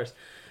way, of course.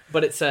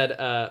 But it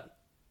said,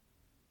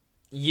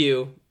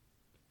 you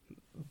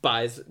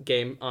buys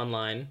game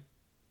online,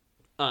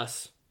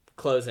 us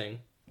closing,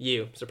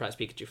 you surprise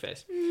Pikachu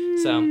face.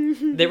 So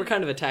they were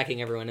kind of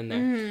attacking everyone in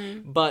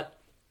there. But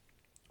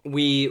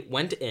we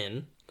went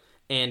in,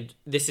 and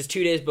this is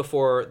 2 days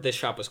before this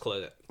shop was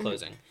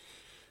closing.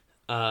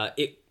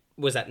 It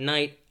was at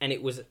night, and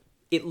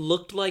it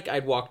looked like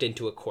I'd walked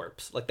into a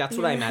corpse. Like, that's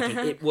what I imagined.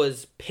 It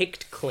was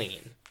picked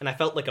clean, and I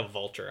felt like a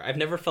vulture. I've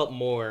never felt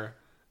more...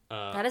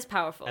 that is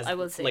powerful, I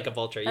will say. Like a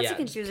vulture, that's yeah. a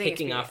confusing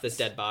picking experience. off this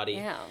dead body.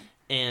 Yeah.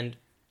 And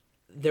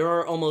there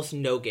are almost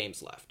no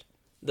games left.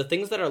 The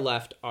things that are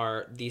left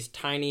are these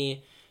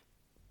tiny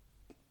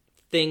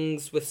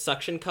things with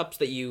suction cups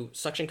that you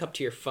suction cup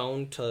to your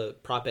phone to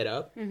prop it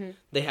up.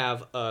 They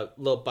have a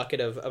little bucket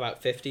of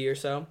about 50 or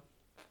so.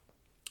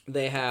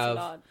 They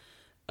have...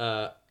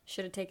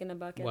 Should have taken a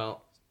bucket.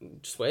 Well,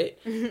 just wait.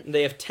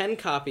 They have 10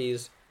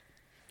 copies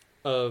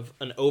of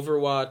an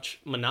Overwatch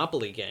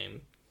Monopoly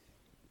game.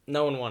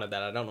 No one wanted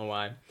that. I don't know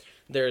why.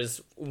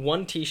 There's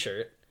one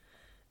t-shirt,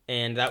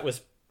 and that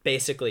was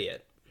basically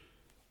it.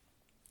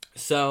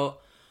 So,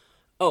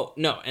 oh,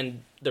 no,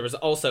 and there was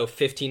also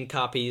 15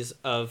 copies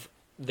of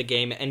the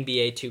game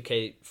NBA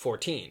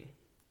 2K14.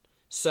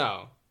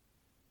 So,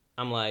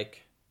 I'm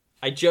like,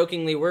 I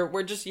jokingly,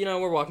 we're just,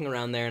 we're walking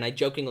around there, and I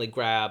jokingly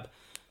grab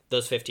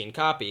those 15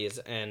 copies,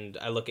 and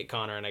I look at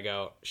Connor, and I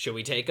go, should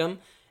we take them?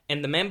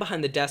 And the man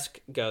behind the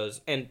desk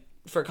goes, and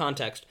for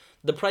context,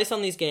 the price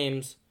on these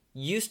games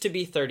used to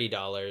be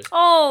 $30.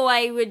 Oh,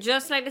 I would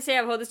just like to say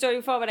I've heard the story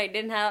before, but I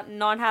didn't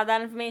not have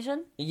that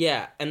information.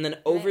 Yeah, and then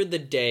over the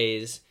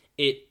days,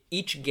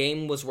 each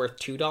game was worth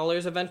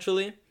 $2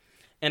 eventually,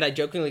 and I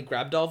jokingly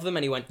grabbed all of them,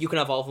 and he went, you can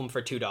have all of them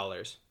for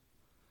 $2.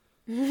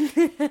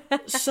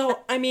 So,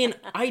 I mean,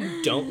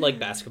 I don't like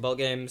basketball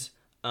games.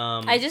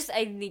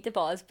 I need to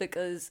pause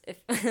because if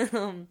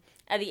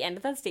at the end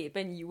of that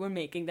statement you were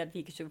making that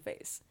Pikachu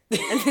face.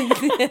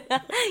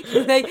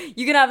 Like,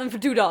 you can have them for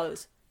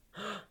 $2.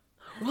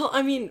 Well,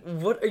 I mean,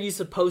 what are you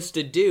supposed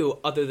to do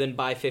other than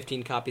buy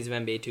 15 copies of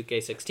NBA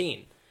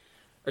 2K16?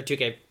 Or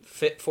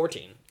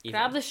 2K14, even.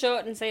 Grab the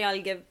shirt and say, I'll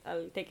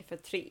take it for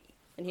 $3.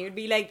 And he would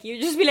be like,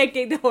 you'd just be like,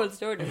 take the whole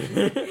store.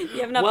 You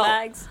have enough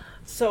bags.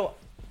 So,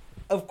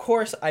 of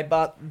course, I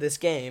bought this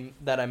game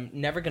that I'm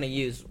never going to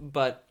use,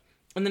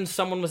 and then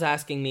someone was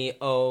asking me,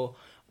 oh,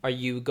 are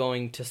you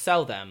going to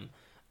sell them?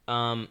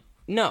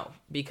 No,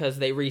 because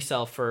they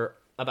resell for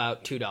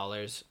about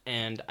 $2,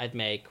 and I'd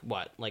make,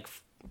 like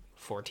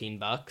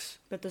 $14?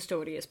 But the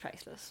story is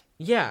priceless.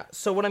 Yeah,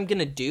 so what I'm going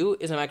to do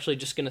is I'm actually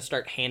just going to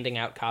start handing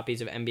out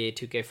copies of NBA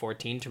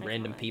 2K14 to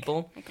random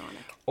people. Iconic.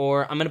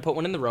 Or I'm going to put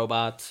one in the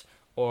robots,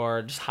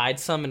 or just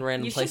hide some in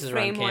random places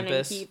around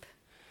campus. One and keep.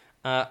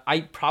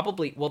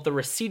 The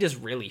receipt is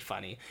really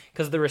funny,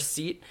 because the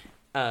receipt,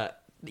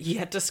 he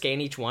had to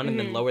scan each one and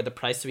then lower the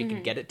price so he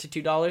could get it to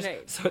 $2.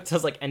 Right. So it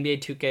says, like,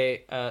 NBA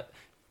 2K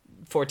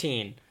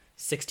 14,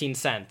 16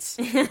 cents.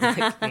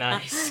 Like,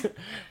 nice.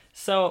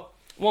 So,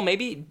 well,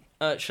 maybe...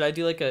 should I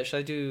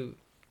do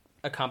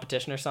a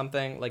competition or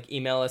something? Like,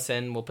 email us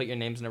in, we'll put your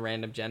names in a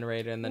random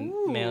generator and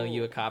then mail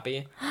you a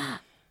copy?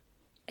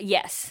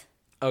 Yes.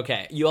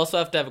 Okay. You also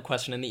have to have a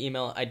question in the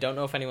email. I don't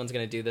know if anyone's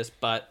going to do this,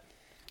 but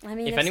I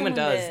mean, if anyone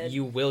does,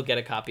 you will get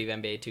a copy of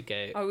NBA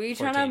 2K. Are we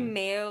trying to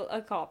mail a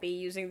copy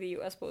using the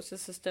U.S. postal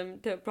system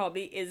to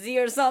probably Izzy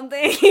or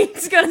something?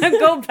 It's gonna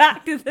go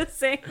back to the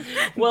same.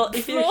 Well,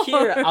 if you're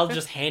here, I'll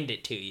just hand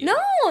it to you. No,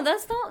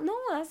 that's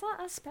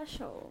not as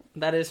special.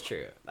 That is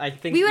true. I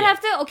think we would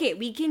have to. Okay,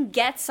 we can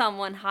get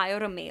someone,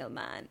 hire a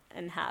mailman,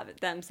 and have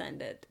them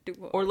send it to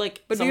her. Or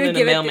like someone in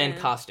a mailman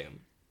costume.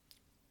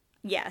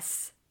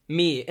 Yes.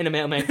 Me in a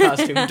mailman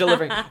costume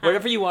delivering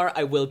wherever you are.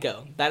 I will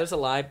go. That is a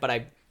lie, but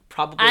I.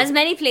 Probably as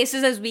many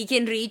places as we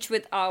can reach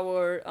with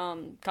our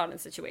current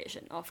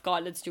situation of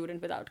college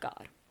student without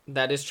car.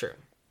 That is true,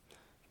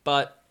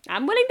 but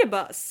I'm willing to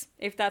bus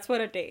if that's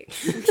what it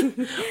takes.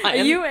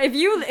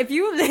 If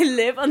you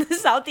live on the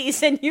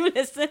southeast and you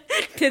listen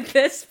to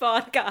this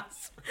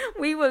podcast,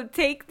 we will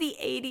take the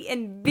 80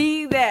 and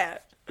be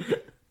there.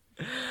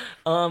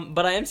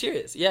 But I am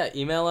serious. Yeah,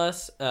 email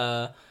us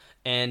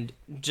and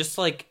just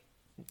like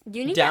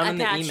you need to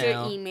attach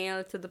your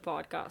email to the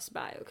podcast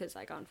bio because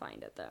I can't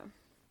find it though.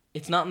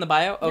 It's not in the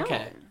bio? Okay.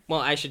 No. Well,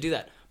 I should do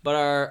that. But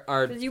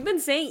our... Because you've been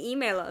saying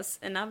email us,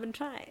 and I've been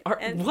trying. Our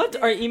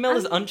email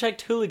is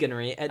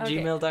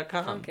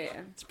uncheckedhooliganery@gmail.com. Okay.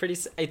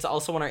 It's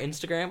also on our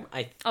Instagram,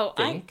 I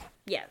think.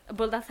 Yeah,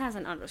 but that has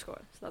an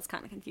underscore, so that's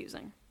kind of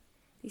confusing.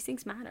 These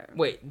things matter.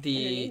 Wait,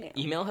 the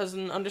email has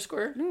an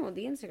underscore? No,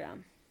 the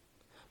Instagram.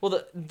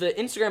 Well, the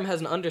Instagram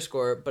has an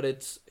underscore, but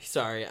it's...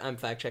 Sorry, I'm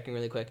fact-checking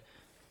really quick.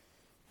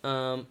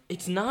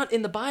 It's not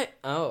in the bio...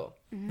 Oh.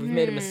 We've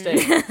made a mistake.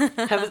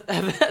 Have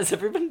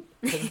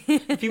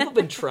people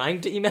been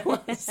trying to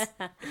email us?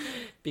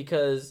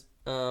 Because,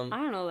 I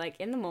don't know, like,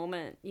 in the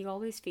moment, you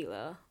always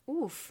feel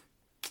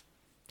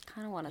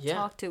kind of want to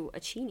talk to a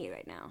Chini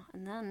right now.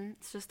 And then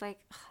it's just like,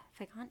 if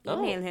if I can't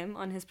email him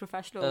on his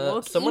professional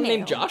work someone email.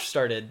 named Josh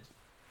started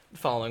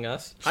following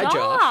us. Hi,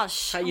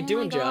 Josh! How you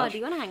doing, my God. Josh? Do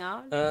you want to hang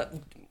out?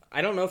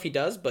 I don't know if he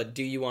does, but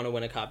do you want to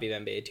win a copy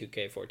of NBA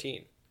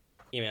 2K14?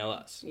 Email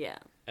us. Yeah.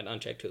 At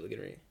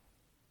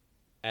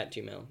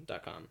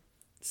uncheckedhooliganry@gmail.com.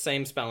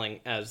 Same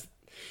spelling as...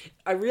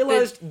 I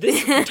realized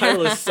this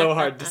title is so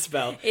hard to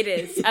spell. It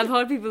is. I've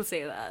heard people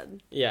say that.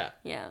 Yeah.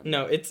 Yeah.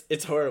 No,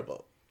 it's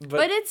horrible.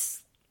 But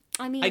it's...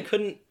 I mean... I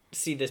couldn't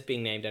see this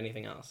being named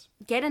anything else.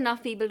 Get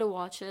enough people to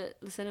watch it,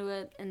 listen to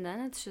it, and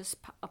then it's just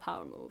a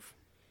power move.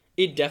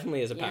 It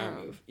definitely is a power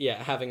move.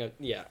 Yeah, having a...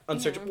 Yeah,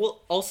 unsearchable. Yeah.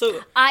 Well,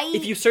 also,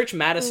 if you search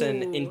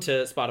Madison into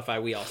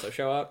Spotify, we also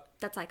show up.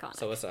 That's iconic.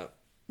 So what's up?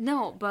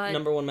 No, but...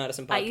 Number one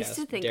Madison podcast, I used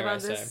to think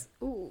about this.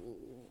 Ooh.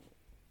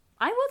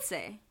 I would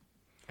say.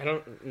 I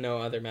don't know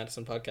other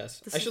Madison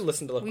podcasts. I should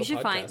listen to local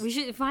podcasts. We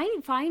should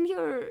find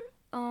your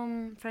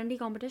friendly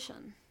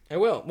competition. I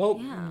will. Well,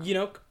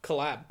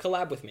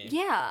 collab with me.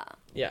 Yeah.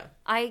 Yeah.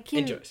 I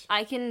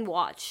can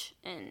watch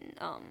and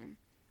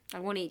I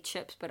won't eat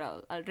chips, but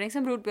I'll drink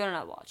some root beer and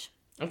I'll watch.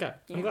 Okay.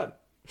 Yeah. I'm glad.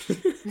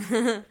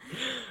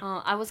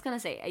 I was gonna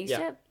say I used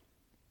to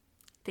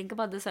think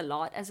about this a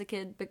lot as a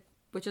kid,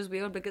 which is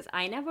weird because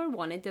I never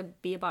wanted to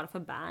be a part of a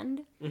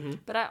band,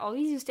 but I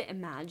always used to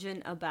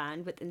imagine a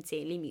band with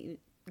insanely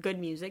good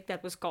music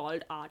that was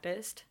called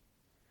artist,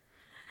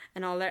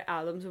 and all their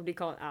albums would be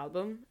called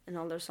album, and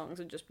all their songs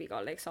would just be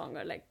called like song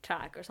or like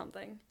track or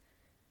something,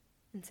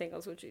 and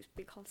singles would just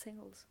be called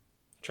singles.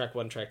 Track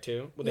 1, track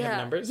 2. Would they have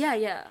numbers?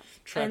 Yeah.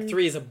 Track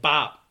 3 is a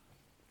bop.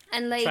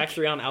 And like track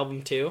 3 on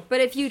album 2.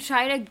 But if you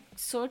try to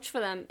search for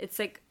them, it's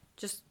like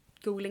just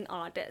Googling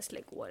artist,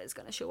 like what is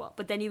gonna show up.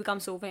 But then you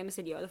become so famous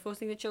that you're the first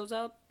thing that shows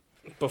up.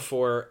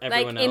 Before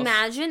everyone else.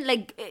 Imagine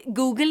like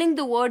Googling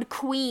the word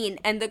Queen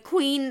and the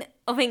Queen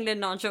of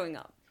England not showing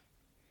up.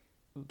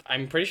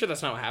 I'm pretty sure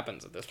that's not what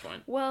happens at this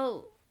point.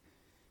 Well,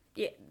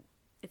 yeah,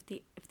 if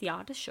the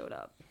artist showed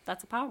up,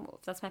 that's a power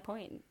move. That's my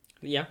point.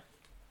 Yeah,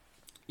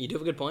 you do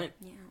have a good point.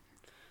 Yeah,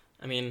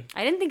 I mean,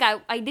 I didn't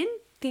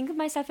think of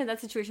myself in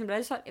that situation, but I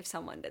just thought if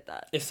someone did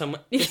that, if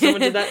someone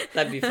did that,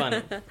 that'd be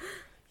funny.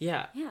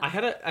 Yeah.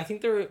 I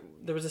think there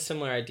was a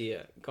similar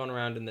idea going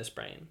around in this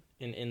brain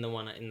in the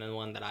one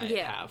that I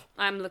have.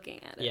 I'm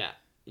looking at it. Yeah.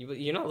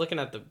 You're not looking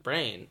at the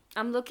brain.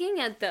 I'm looking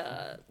at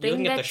the You're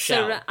looking at the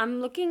shell.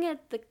 I'm looking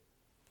at the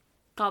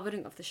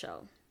covering of the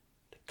shell.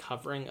 The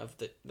covering of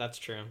the... That's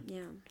true.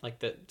 Yeah. Like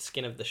the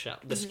skin of the shell.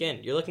 The skin.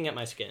 You're looking at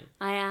my skin.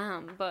 I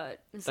am, but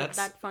is it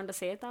that fun to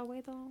say it that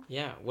way, though?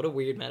 Yeah. What a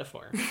weird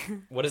metaphor.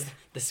 What is...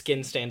 The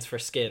skin stands for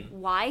skin.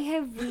 Why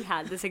have we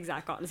had this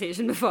exact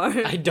conversation before?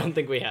 I don't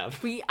think we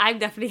have. I've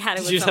definitely had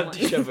it with someone.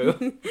 You just have deja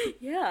vu.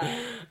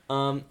 Yeah.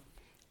 I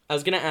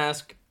was going to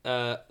ask...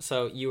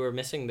 so you were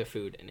missing the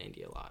food in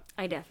India a lot.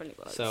 I definitely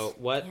was. So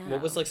what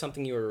was like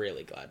something you were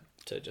really glad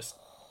to just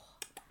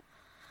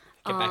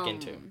get back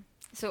into?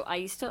 So I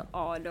used to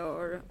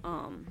order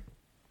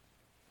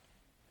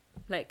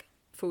like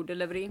food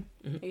delivery.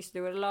 I used to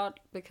do it a lot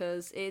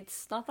because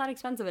it's not that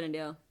expensive in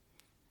India.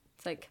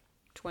 It's like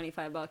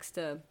 $25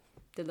 to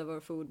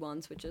deliver food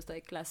once, which is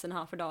like less than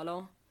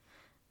 $50.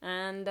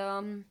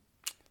 And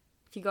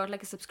if you got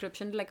like a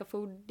subscription to like a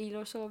food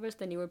dealer service,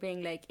 then you were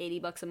paying like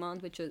 $80 a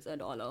month, which is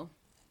 $1.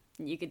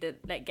 You could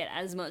like get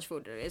as much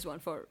food as one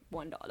for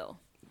 $1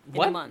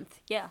 in a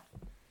month. Yeah.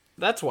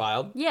 That's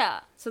wild.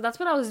 Yeah. So that's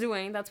what I was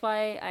doing. That's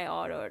why I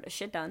ordered a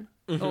shit ton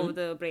over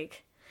the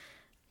break.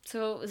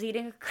 So I was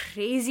eating a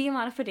crazy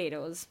amount of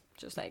potatoes.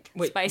 Just like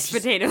spiced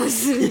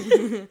potatoes.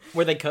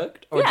 Were they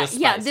cooked or just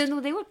spiced? Yeah,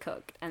 they were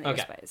cooked and they were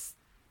spiced.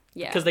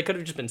 Yeah. Because they could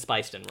have just been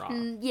spiced and raw.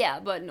 Yeah,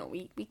 but no,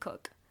 we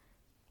cook.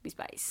 We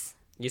spice.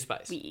 You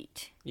spice. We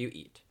eat. You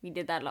eat. We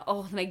did that a lot.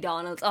 Oh,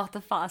 McDonald's. Oh, the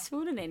fast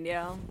food in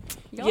India.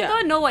 Y'all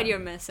don't know what you're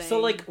missing.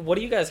 So, like, what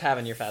do you guys have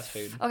in your fast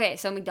food? Okay,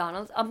 so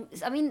McDonald's.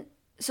 I mean,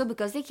 so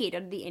because they cater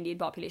to the Indian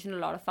population, a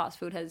lot of fast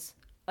food has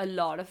a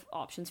lot of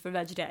options for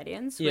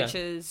vegetarians, which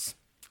is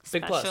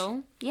big special.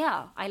 Plus.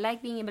 Yeah, I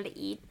like being able to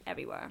eat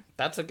everywhere.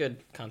 That's a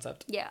good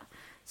concept. Yeah.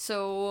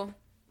 So,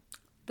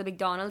 the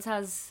McDonald's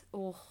has...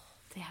 Oh,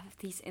 they have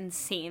these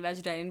insane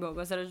vegetarian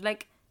burgers that are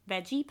like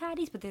veggie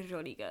patties, but they're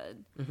really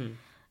good. Mm-hmm.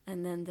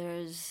 And then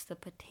there's the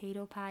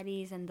potato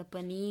patties and the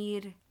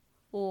paneer.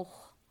 Oh.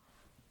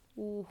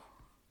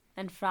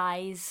 And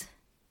fries.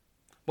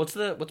 What's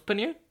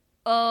paneer?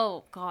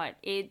 Oh, God.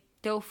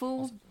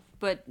 Tofu,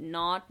 but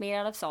not made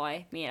out of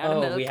soy. Made out of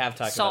milk. We have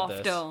talked about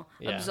this. Softer.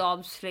 Yeah.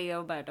 Absorbs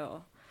flavor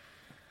better.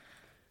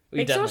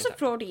 Big source of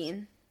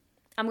protein.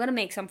 I'm going to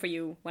make some for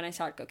you when I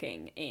start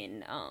cooking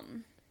in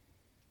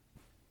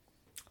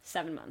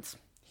 7 months.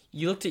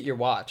 You looked at your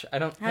watch. I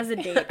don't... Has a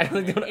date.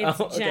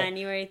 It's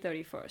January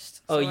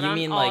 31st. So you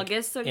mean like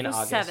August 31st, in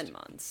August? 7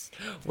 months.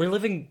 We're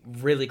living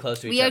really close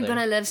to each other. We are going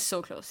to live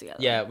so close together.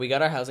 Yeah, we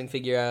got our housing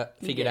figured out.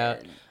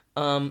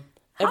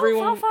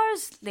 How far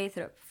is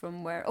Lathrop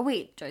from where... Oh,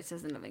 wait. Joyce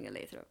isn't living in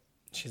Lathrop.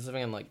 She's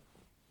living in, like,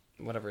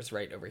 whatever's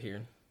right over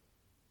here.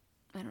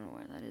 I don't know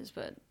where that is,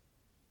 but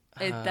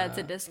that's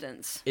a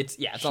distance. It's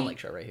on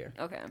Lakeshore right here.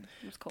 Okay.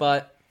 That's cool.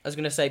 But I was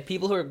going to say,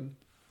 people who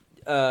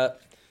are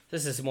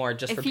This is more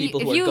just for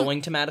people who are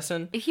going to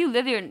Madison. If you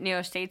live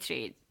near State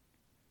Street.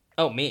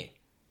 Oh, me.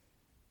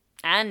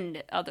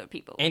 And other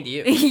people. And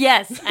you.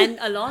 Yes, and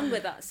along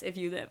with us if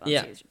you live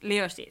on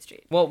near State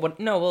Street. Well,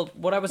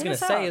 what I was going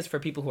to say is for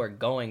people who are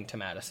going to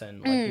Madison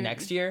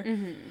next year,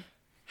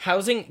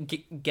 housing,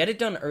 get it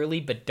done early,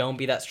 but don't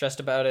be that stressed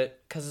about it,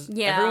 because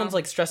everyone's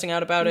like stressing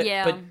out about it,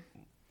 but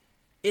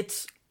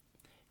it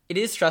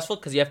is stressful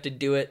because you have to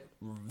do it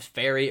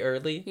very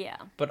early. Yeah.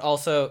 But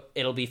also,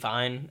 it'll be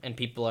fine, and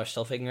people are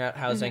still figuring out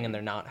housing, and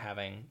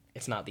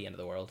it's not the end of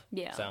the world.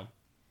 Yeah. So,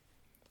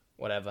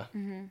 whatever.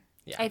 Mm-hmm.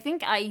 Yeah. I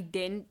think I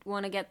didn't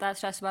want to get that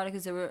stressed about it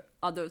because there were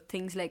other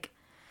things like...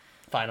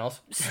 Finals?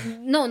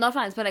 No, not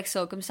finals, but like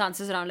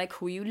circumstances around like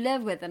who you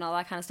live with and all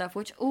that kind of stuff,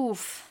 which,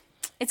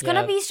 it's going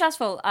to be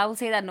stressful. I will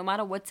say that no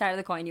matter what side of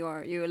the coin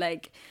you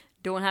like,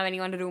 don't have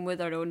anyone to room with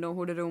or don't know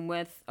who to room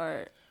with,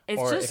 or... It's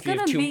or just if you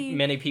have too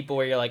many people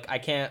where you're like, I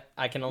can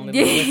only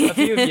live with a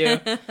few of you.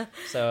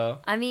 So...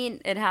 I mean,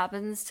 it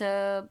happens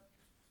to...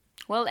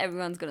 Well,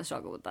 everyone's going to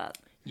struggle with that.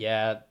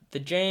 Yeah, the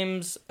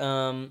James...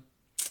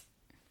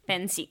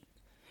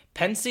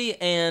 Pensy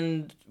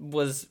and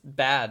was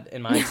bad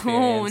in my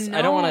experience. No,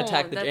 I don't want to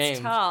attack the James.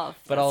 Tough.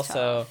 But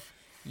also,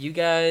 you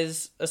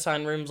guys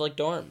assign rooms like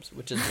dorms,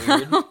 which is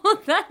weird.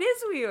 That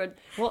is weird.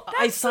 Well,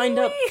 I signed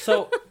up,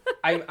 so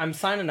I'm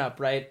signing up,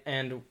 right?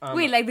 And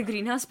wait, like the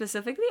greenhouse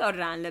specifically or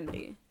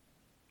randomly?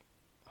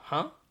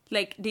 Huh?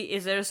 Like,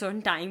 is there a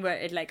certain time where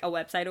it like a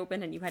website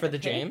opened and you had for to the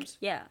pick? James?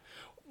 Yeah.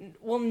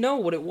 Well, no.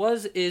 What it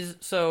was is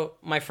so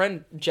my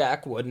friend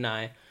Jack Wood and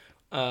I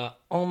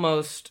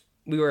almost.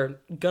 We were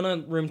gonna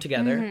room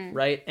together,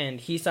 right? And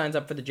he signs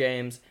up for the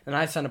James, and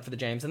I signed up for the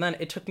James. And then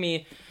it took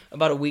me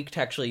about a week to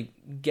actually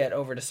get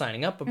over to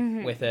signing up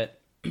with it.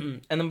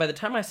 And then by the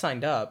time I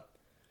signed up,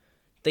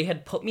 they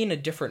had put me in a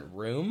different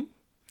room.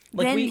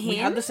 Like, we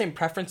had the same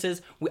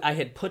preferences. I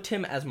had put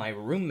him as my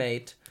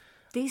roommate.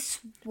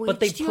 But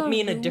they put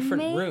me in a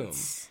different room.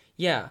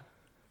 Yeah.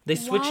 They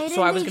switched,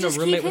 so I was going to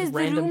roommate with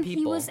random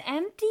people. He was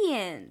empty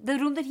in. The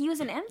room that he was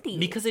in empty.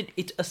 Because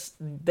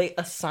they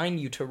assign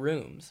you to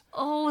rooms.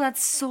 Oh,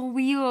 that's so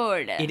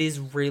weird. It is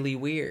really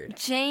weird.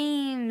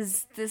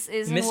 James, this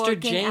isn't Mr.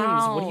 working James,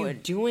 out. what are you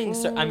doing,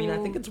 sir? I mean, I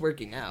think it's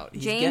working out.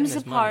 He's James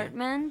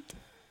Apartment. Money.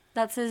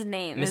 That's his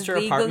name. Mr.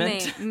 His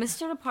Apartment? legal name.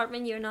 Mr.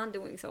 Apartment, you're not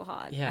doing so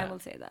hot. Yeah. I will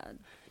say that.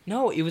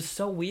 No, it was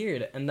so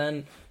weird. And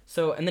then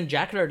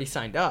Jack had already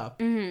signed up.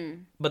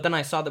 Mm-hmm. But then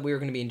I saw that we were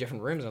going to be in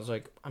different rooms. And I was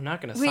like, I'm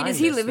not going to sign this. Wait, is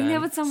he living there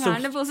with some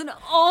random person?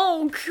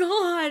 Oh,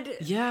 God.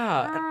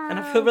 Yeah. And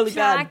I feel really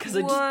bad because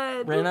I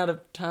just ran out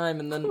of time.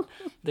 And then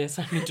they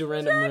assigned me to a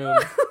random room.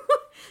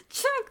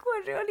 Jack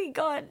Wood really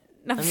got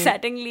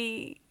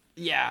upsettingly...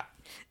 Yeah.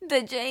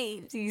 The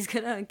James. He's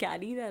going to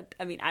carry that.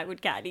 I mean, I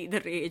would carry the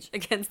rage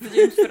against the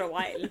James for a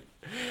while.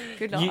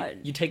 Good Lord.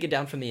 You take it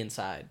down from the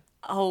inside.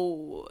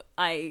 Oh,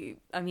 I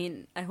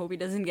mean, I hope he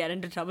doesn't get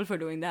into trouble for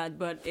doing that,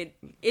 but it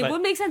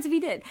would make sense if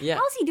he did. Yeah.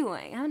 How's he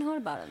doing? I haven't heard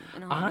about him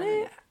in a hot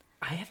minute.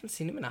 I haven't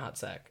seen him in a hot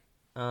sec.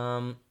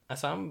 I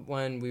saw him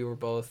when we were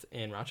both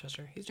in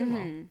Rochester. He's doing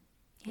well.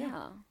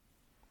 Yeah.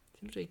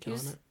 Seems to be killing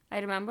it. I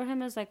remember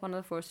him as like one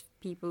of the first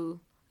people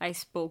I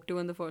spoke to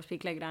in the first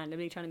week, like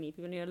randomly trying to meet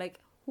people, and you're like,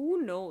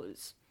 who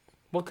knows?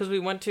 Well, because we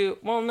went to,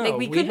 no. Like,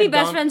 we could be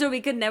best friends or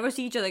we could never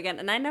see each other again,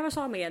 and I never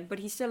saw him again, but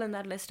he's still in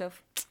that list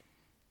of...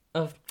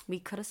 We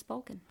could have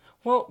spoken.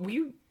 Well,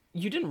 you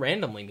didn't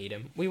randomly meet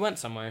him. We went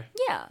somewhere.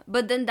 Yeah,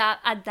 but then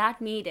at that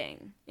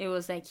meeting, it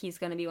was like he's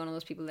gonna be one of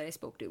those people that I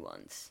spoke to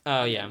once.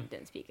 Oh yeah.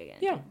 Didn't speak again.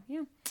 Yeah.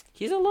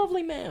 He's a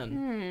lovely man.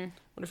 Wonder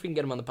if we can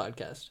get him on the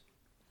podcast.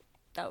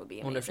 That would be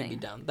amazing. Wonder if he'd be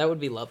down. That would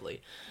be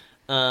lovely.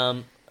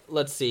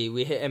 Let's see.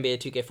 We hit NBA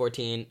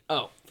 2K14.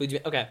 Oh, food's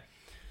okay.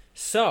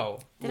 So,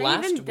 did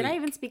I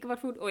even speak about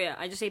food? Oh yeah,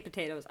 I just ate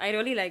potatoes. I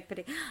really like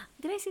potatoes.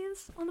 Did I say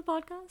this on the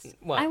podcast?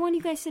 What? I want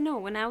you guys to know,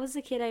 when I was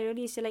a kid, I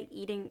really used to like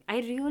eating... I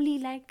really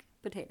like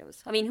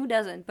potatoes. I mean, who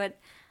doesn't? But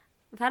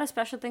I've had a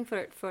special thing for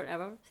it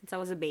forever, since I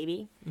was a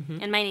baby. Mm-hmm.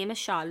 And my name is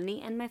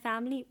Shalini, and my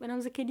family, when I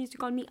was a kid, used to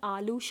call me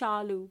Aloo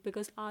Shalu,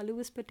 because Aloo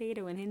is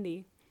potato in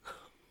Hindi.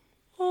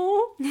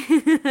 Oh.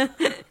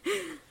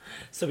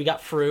 So we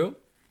got Fru.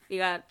 We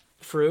got...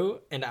 Fru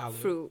and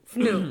Aloo.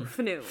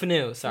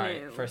 Fnu. Sorry.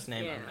 Fnu. First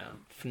name unknown.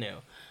 Fnu.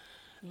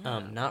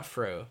 Yeah. Not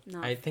Fru.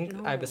 I think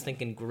no. I was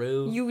thinking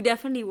Gru. You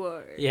definitely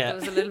were. Yeah. There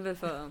was a little bit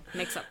of a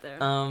mix up there.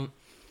 Well,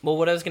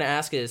 what I was going to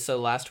ask is, so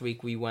last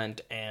week we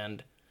went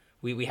and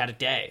we had a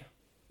day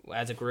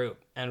as a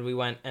group, and we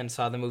went and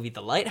saw the movie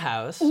The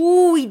Lighthouse.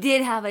 Ooh, we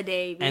did have a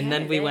day. And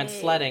then we went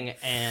sledding,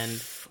 and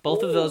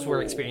both of those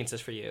were experiences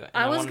for you.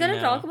 I was going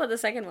to talk about the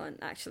second one,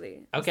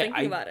 actually. Okay,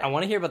 I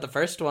want to hear about the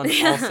first one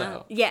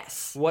also.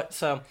 Yes.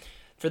 So,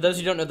 for those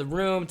who don't know The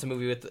Room, it's a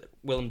movie with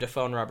Willem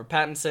Dafoe and Robert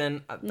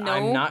Pattinson. No,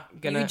 I'm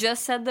not going to... You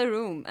just said The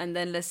Room and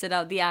then listed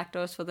out the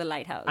actors for The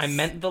Lighthouse. I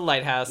meant The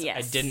Lighthouse. Yes.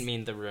 I didn't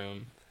mean The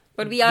Room.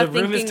 But we are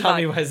The Room is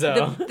Tommy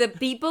Wiseau. The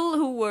people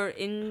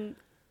who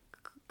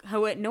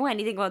know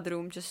anything about The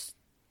Room just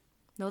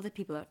know that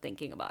people are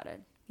thinking about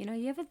it. You know, do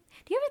you ever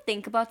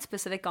think about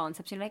specific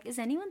concepts? You're like, is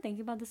anyone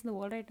thinking about this in the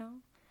world right now?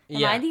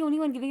 Am I the only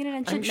one giving it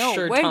attention? I'm No,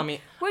 sure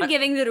we're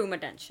giving the room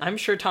attention. I'm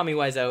sure Tommy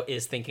Wiseau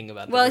is thinking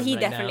about the well, room he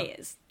right definitely now.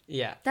 is.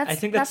 Yeah. That's I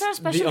think that's our the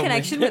special only-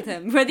 connection with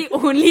him. We're the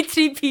only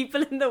 3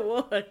 people in the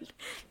world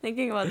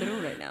thinking about the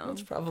room right now.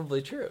 That's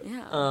probably true.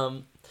 Yeah.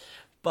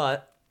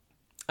 But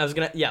I was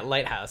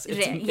Lighthouse.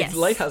 Yes.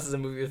 Lighthouse is a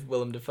movie with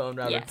Willem Dafoe and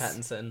Robert Yes.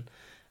 Pattinson.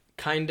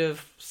 Kind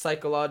of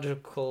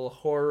psychological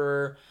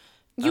horror.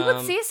 You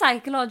would say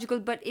psychological,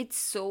 but it's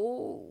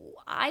so...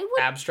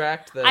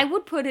 Abstract. I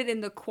would put it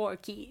in the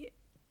quirky.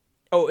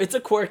 Oh, it's a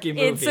quirky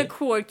movie. It's a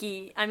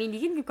quirky. I mean, you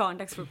can give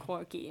context for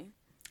quirky.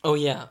 Oh,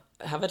 yeah.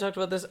 Have I talked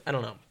about this? I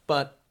don't know.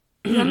 But...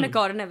 We haven't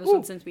got an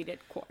episode since we did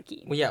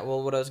quirky. Well, yeah.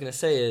 Well, what I was going to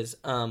say is...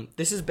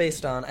 this is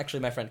based on,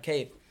 actually, my friend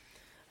Kate.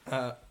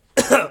 I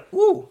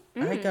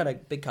got a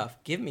big cough.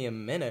 Give me a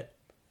minute.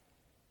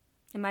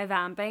 Am I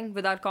vamping?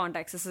 Without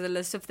context, this is a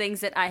list of things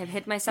that I have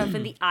hit myself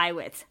in the eye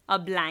with. A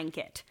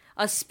blanket.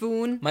 A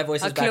spoon. My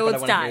voice is a back, but I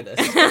clothes want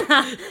to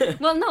hear this.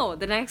 Well, no.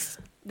 The next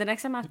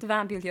time I have to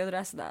vamp, you'll hear the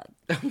rest of that.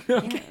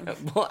 Okay. Yeah.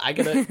 Well, I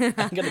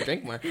gotta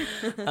drink more.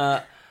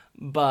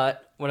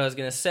 But what I was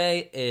gonna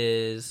say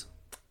is,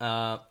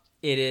 it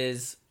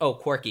is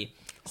quirky.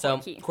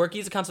 So quirky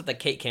is a concept that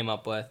Kate came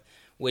up with,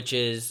 which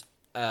is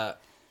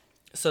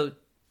so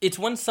it's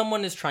when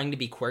someone is trying to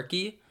be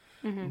quirky,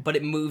 but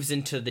it moves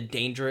into the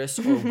dangerous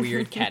or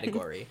weird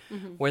category,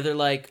 where they're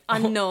like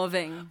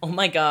unnerving. Oh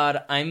my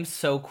god, I'm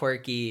so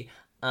quirky.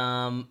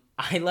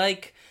 I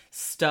like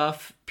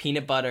stuff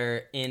peanut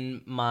butter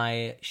in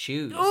my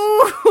shoes.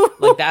 Ooh.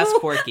 Like, that's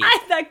quirky.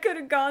 That could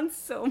have gone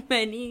so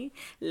many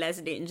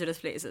less dangerous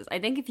places. I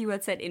think if you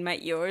had said in my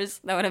ears,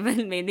 that would have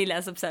been maybe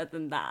less upset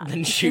than that.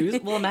 Than shoes?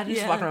 Well, imagine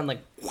just walking around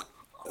like...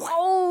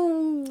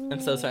 Oh!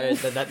 I'm so sorry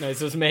that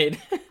noise was made.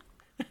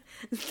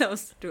 That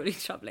was really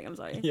troubling. I'm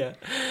sorry. Yeah.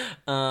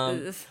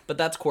 But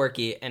that's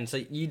quirky, and so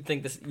you'd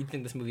think this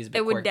movie is a bit quirky.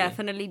 It would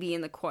definitely be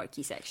in the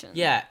quirky section.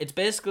 Yeah, it's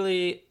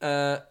basically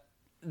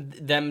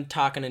them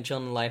talking and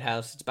chilling in the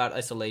lighthouse. It's about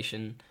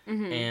isolation,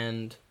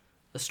 and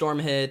the storm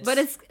hits, but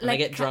it's and like,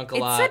 they get drunk a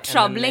lot. It's a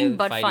troubling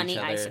but fight funny each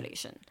other.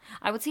 isolation.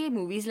 I would say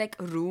movies like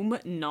Room,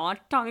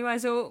 not Tommy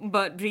Wiseau,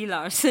 but Brie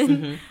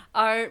Larson,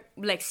 are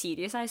like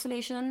serious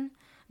isolation. I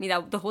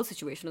mean, the whole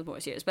situation was more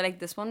serious, but like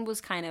this one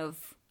was kind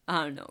of,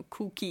 I don't know,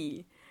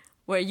 kooky,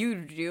 where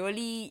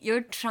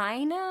you're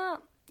trying to...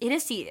 It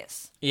is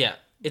serious. Yeah.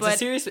 It's a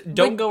serious...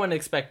 Don't go in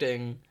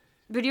expecting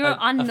But you're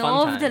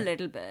unnerved a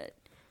little bit.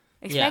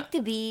 Expect Yeah.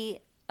 to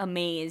be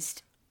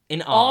amazed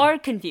in awe. or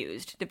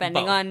confused,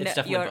 depending Both. on It's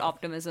definitely your both.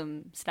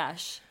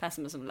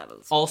 optimism/pessimism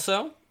levels.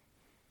 Also,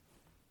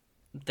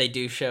 they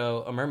do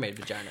show a mermaid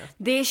vagina.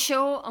 They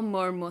show a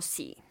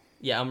mermosi.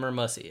 Yeah, a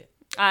mermosi.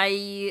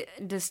 I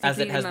distinctly As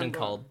it has been remember.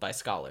 called by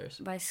scholars.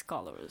 By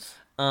scholars.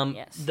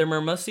 Yes. The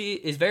mermosi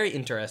is very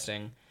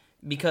interesting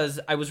because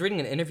I was reading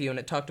an interview and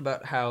it talked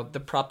about how the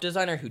prop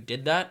designer who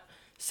did that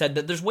said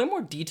that there's way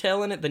more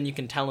detail in it than you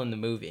can tell in the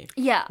movie.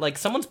 Yeah. Like,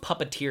 someone's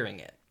puppeteering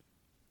it.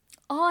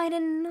 Oh, I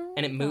didn't know.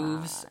 And it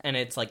moves, and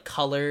it's, like,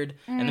 colored,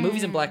 and the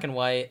movie's in black and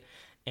white,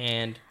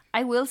 and...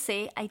 I will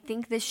say, I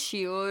think the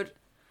sheer...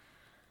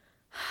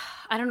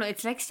 I don't know,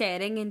 it's like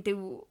staring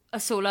into a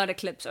solar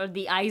eclipse or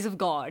the eyes of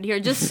God.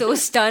 You're just so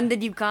stunned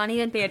that you can't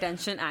even pay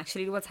attention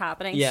actually to what's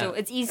happening. Yeah. So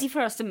it's easy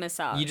for us to miss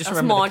out. You just as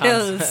remember the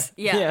mortals. concept.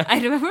 Yeah. Yeah. I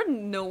remember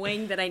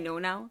knowing that I know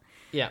now.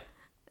 Yeah.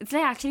 It's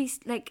like actually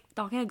like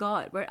talking to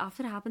God, where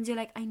after it happens, you're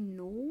like, I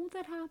know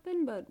that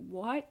happened, but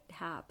what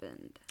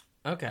happened?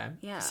 Okay.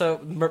 Yeah.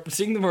 So,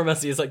 seeing the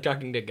mermosi is like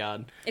talking to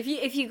God. If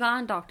you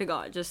can't talk to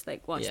God, just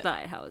like watch Yeah. The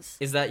Lighthouse.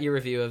 Is that your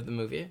review of the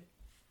movie?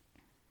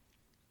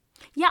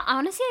 Yeah,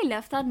 honestly, I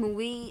left that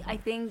movie, I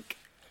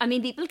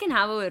mean, people can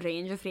have a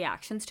range of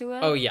reactions to it.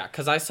 Oh, yeah,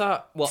 because I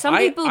saw... Well, Some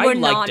people were liked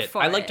not it.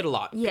 for I liked it. it a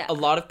lot. Yeah. A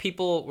lot of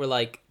people were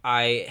like,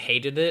 I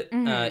hated it.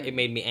 Mm-hmm. It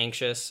made me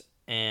anxious,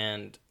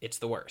 and it's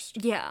the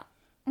worst. Yeah.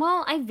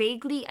 Well, I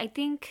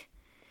think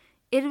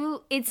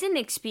it's an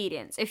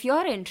experience. If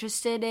you're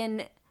interested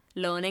in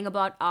learning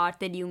about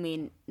art that you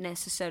may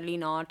necessarily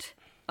not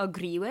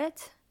agree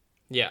with,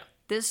 Yeah.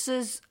 this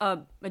is a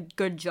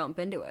good jump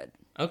into it.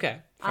 Okay,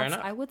 fair enough.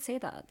 I would say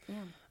that,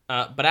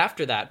 yeah. But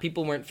after that,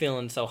 people weren't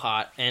feeling so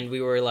hot, and we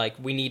were like,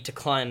 we need to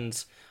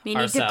cleanse We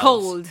ourselves. need to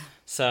cold.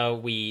 So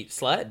we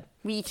sled.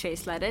 We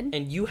trace sledded.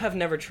 And you have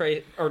never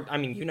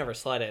you never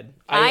sledded.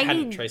 I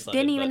hadn't trace sledded.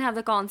 didn't even have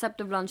the concept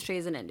of lunch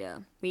trays in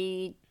India.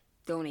 We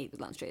don't eat with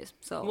lunch trays,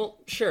 so... Well,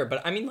 sure,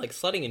 but I mean, like,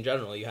 sledding in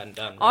general, you hadn't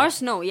done, right? Or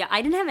snow, yeah.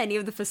 I didn't have any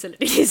of the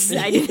facilities.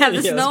 I didn't have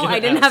the Yeah, I was snow. gonna I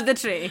didn't ask. have the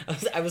tray.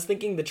 I was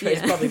thinking the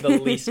tray's probably the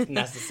least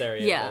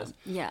necessary Yeah, of those.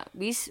 yeah.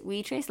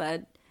 We tray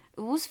sled.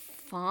 It was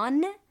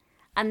fun,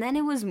 and then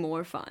it was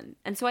more fun.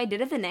 And so I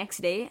did it the next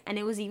day, and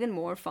it was even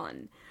more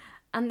fun.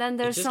 And then It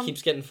there's just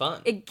keeps getting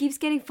fun. It keeps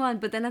getting fun,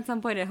 but then at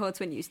some point it hurts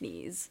when you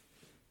sneeze.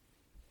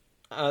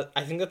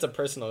 I think that's a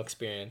personal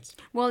experience.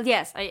 Well,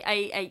 yes,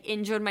 I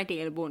injured my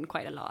tailbone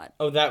quite a lot.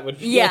 Oh, that would...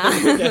 Yeah.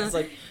 It's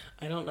like,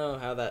 I don't know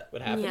how that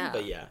would happen,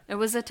 but yeah. It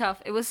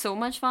was so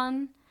much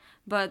fun,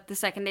 but the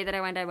second day that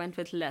I went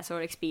with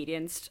lesser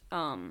experienced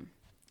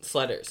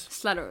Sledders.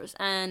 sledders,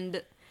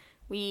 and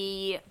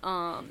we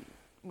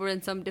were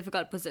in some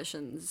difficult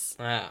positions.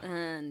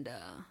 And it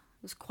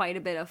was quite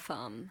a bit of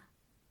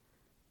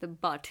the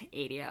butt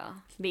area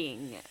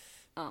being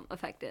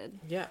affected.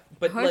 Yeah,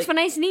 but hurts when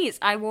I sneeze.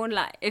 I won't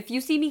lie. If you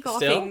see me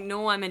coughing, Still?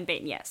 no, I'm in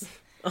pain. Yes.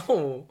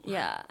 Oh.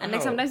 Yeah, and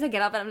like sometimes I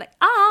get up and I'm like,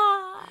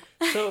 ah.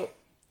 So,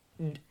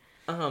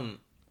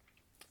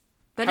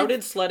 but how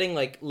did sledding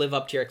like live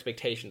up to your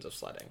expectations of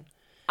sledding?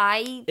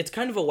 It's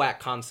kind of a whack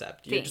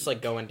concept. You're just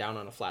like going down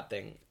on a flat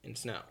thing in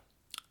snow.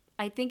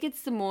 I think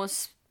it's the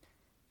most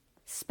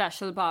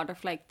special part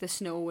of like the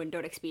snow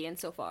winter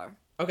experience so far.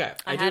 Okay,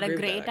 I had a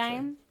great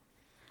time.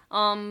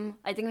 I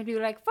think when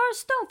people were like,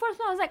 first snow,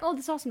 I was like, oh,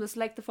 this is awesome. This is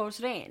like the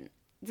first rain.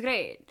 It's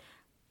great.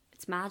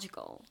 It's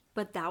magical.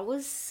 But that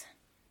was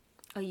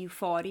a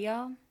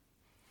euphoria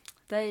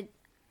that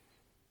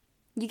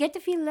you get to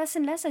feel less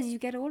and less as you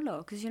get older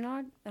because you're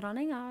not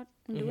running out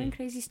and doing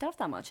crazy stuff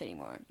that much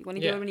anymore. You want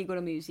to do it when you go to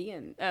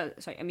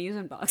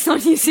amusement parks,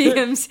 not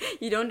museums.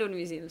 You don't do it in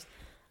museums.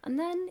 And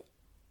then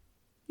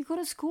you go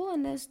to school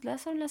and there's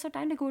lesser and lesser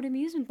time to go to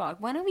amusement park.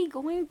 When are we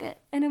going to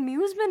an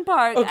amusement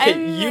park? Okay,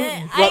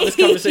 you brought this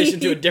conversation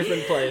to a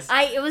different place.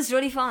 It was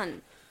really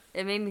fun.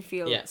 It made me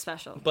feel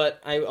special.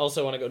 But I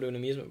also want to go to an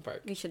amusement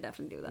park. We should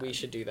definitely do that. We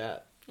should do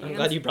that. I'm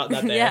glad you brought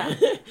that there.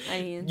 Yeah.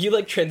 I mean, you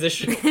like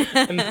transition.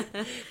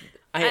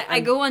 I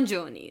go on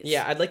journeys.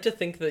 Yeah, I'd like to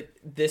think that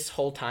this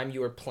whole time you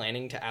were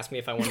planning to ask me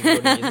if I wanted to go to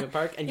an amusement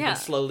park, and you've been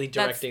slowly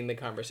directing the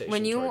conversation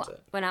towards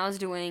it. When I was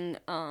doing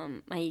my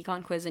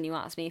econ quiz and you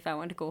asked me if I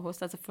wanted to co-host,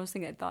 that's the first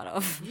thing I thought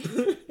of.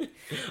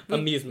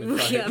 Amusement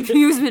park. Yeah,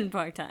 amusement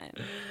park time.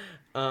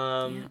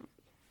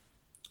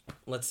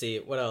 Let's see,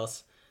 what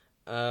else?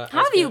 How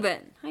have you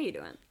been? How you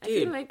doing? Dude, I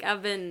feel like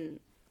I've been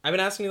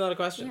asking you a lot of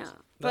questions. Yeah,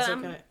 that's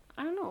okay.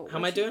 I don't know. How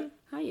am I doing?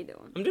 How you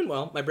doing? I'm doing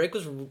well. My break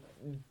was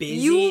busy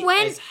you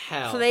went as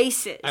hell.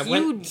 Places.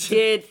 You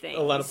did things.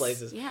 A lot of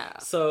places. Yeah.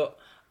 So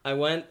I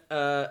went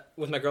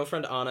with my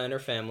girlfriend Anna and her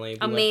family.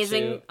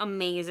 Amazing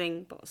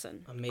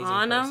person. Amazing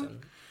Anna. person.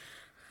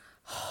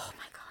 Oh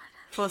my god.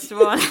 First of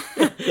all,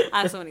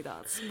 I have so many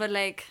thoughts. But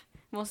like,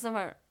 most of them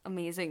are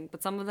amazing,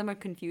 but some of them are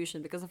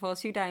confusion because the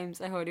first few times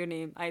I heard your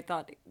name, I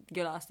thought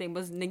your last name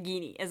was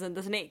Nagini, as in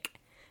the snake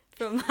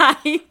from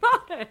Harry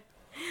Potter.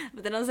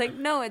 But then I was like,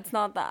 no, it's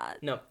not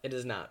that. No, it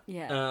is not.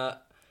 Yeah.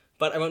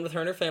 But I went with her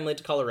and her family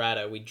to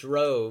Colorado. We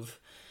drove.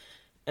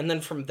 And then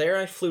from there,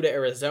 I flew to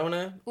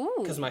Arizona.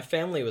 Because my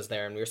family was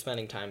there and we were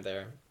spending time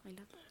there. I love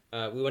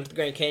that. We went to the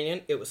Grand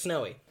Canyon. It was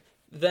snowy.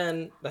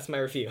 Then, that's my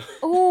review.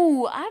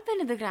 Oh, I've been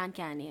to the Grand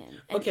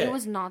Canyon. And okay. It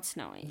was not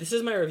snowy. This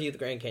is my review of the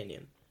Grand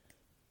Canyon.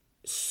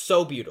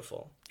 So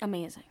beautiful.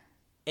 Amazing.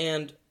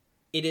 And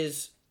it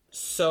is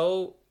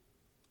so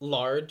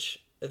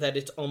large that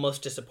it's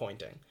almost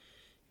disappointing.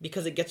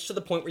 Because it gets to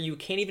the point where you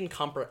can't even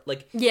comprehend,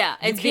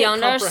 it's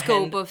beyond our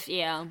scope of,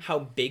 how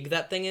big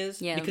that thing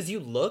is. Yeah. Because you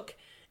look,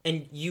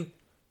 and you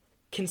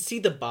can see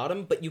the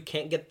bottom, but you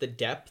can't get the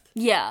depth.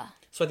 Yeah.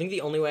 So I think the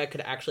only way I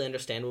could actually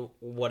understand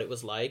what it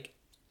was like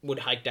would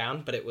hike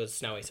down, but it was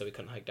snowy, so we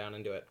couldn't hike down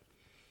and do it.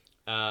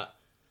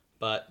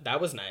 But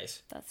that was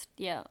nice.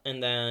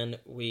 And then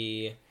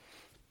we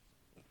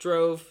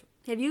drove.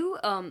 Did you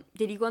go on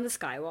the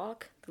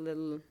skywalk? The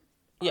little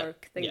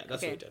arc thing? Yeah,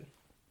 that's what we did.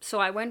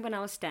 So I went when I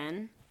was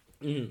 10.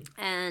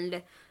 Mm-hmm.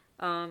 And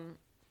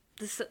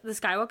the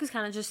skywalk is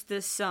kind of just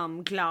this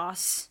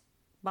glass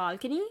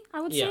balcony, I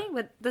would say,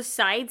 with the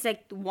sides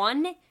like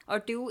 1 or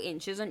 2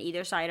 inches on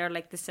either side are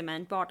like the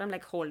cement bottom,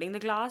 like holding the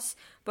glass.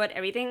 But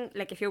everything,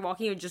 like if you're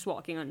walking, you're just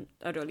walking on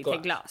a really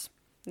thick glass.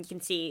 You can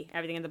see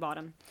everything at the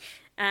bottom.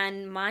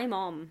 And my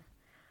mom,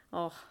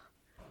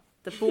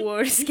 the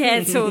poor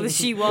scared soul that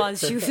she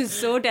was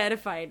so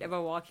terrified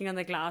about walking on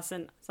the glass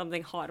and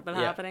something horrible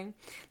happening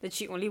that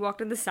she only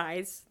walked on the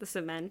sides, the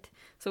cement.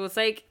 So it's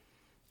like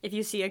if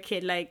you see a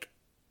kid like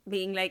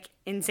being like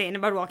insane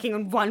about walking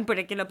on one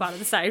particular part of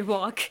the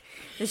sidewalk,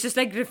 it's just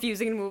like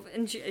refusing to move.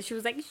 And she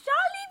was like,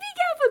 Charlie, be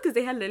careful, because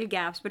they had little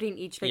gaps between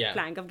each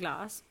plank of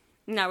glass.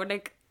 And I would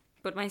like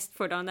put my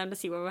foot on them to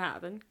see what would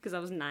happen because I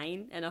was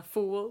 9 and a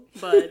fool.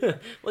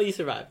 But well, you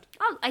survived.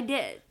 Oh, I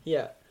did.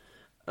 Yeah.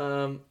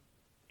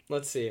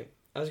 Let's see.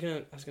 I was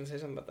gonna say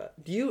something about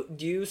that. Do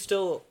you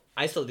still?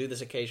 I still do this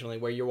occasionally,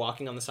 where you're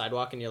walking on the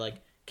sidewalk and you're like,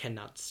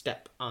 cannot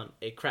step on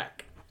a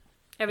crack.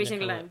 Every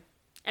single time.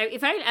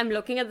 If I'm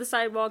looking at the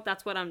sidewalk,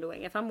 that's what I'm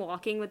doing. If I'm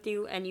walking with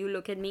you and you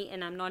look at me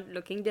and I'm not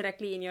looking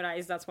directly in your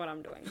eyes, that's what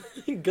I'm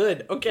doing.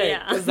 Good. Okay.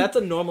 Because that's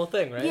a normal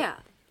thing, right? Yeah.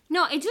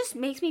 No, it just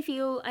makes me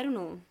feel, I don't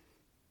know.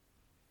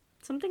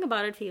 Something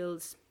about it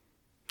feels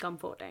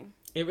comforting.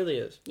 It really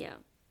is. Yeah.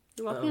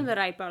 You're walking on the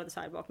right part of the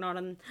sidewalk, not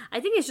on... I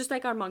think it's just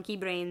like our monkey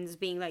brains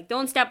being like,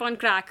 don't step on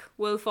crack,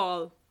 we'll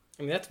fall.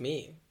 I mean, that's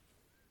me.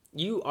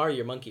 You are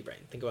your monkey brain.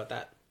 Think about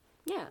that.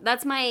 Yeah,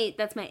 that's my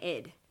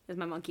id, is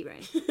my monkey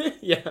brain.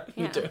 yeah,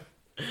 me too.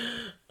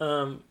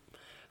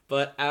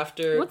 But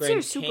after what's Grand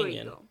your super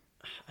Canyon, ego?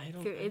 I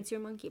don't. If your id's your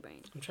monkey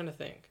brain. I'm trying to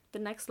think. The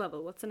next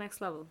level. What's the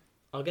next level?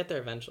 I'll get there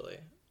eventually.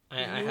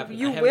 I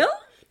will?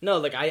 No,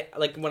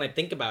 like when I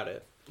think about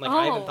it,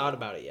 I haven't thought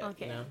about it yet.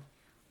 Okay. You know.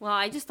 Well,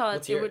 I just thought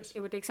What's it yours?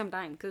 would take some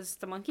time because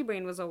the monkey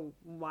brain was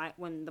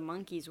when the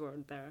monkeys were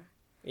there.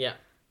 Yeah.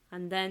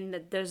 And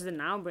then there's the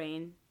now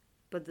brain,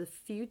 but the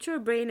future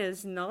brain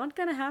is not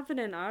gonna happen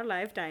in our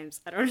lifetimes.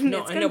 I don't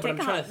know. No, I know, but I'm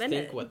trying to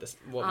think what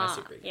my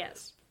super ego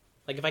is.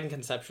 Like if I can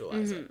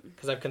conceptualize it,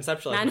 because I've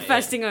conceptualized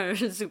manifesting our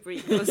super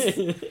egos.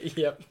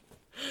 Yep.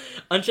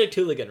 Unchecked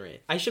hooliganry.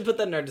 I should put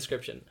that in our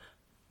description.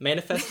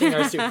 Manifesting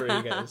our super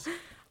egos.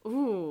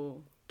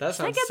 Ooh. That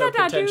sounds so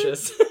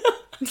pretentious.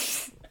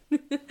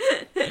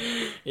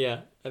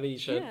 Yeah, I think you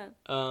should.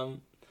 Yeah.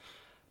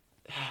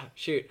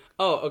 Shoot.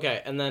 Oh,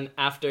 okay. And then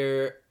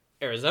after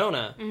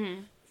Arizona,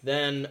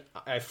 then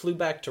I flew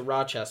back to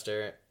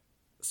Rochester,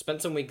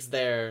 spent some weeks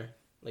there,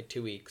 like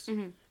 2 weeks,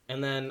 and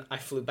then I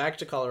flew back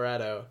to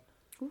Colorado,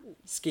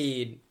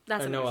 skied.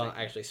 That's amazing. Well,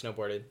 actually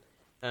snowboarded.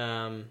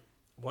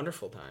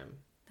 Wonderful time.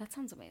 That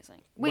sounds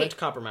amazing. Went to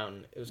Copper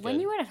Mountain. It was good. When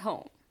you were at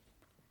home,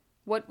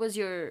 what was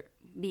your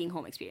being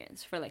home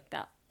experience for like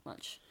that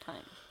much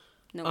time?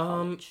 No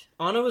college.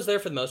 Anna was there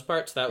for the most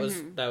part, so that was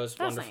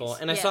wonderful. Nice.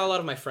 And I saw a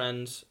lot of my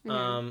friends,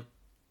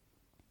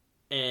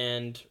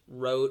 and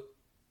wrote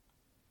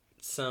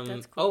some.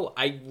 That's cool. Oh,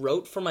 I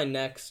wrote for my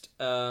next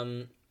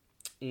podcast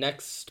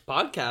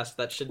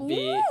that should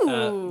be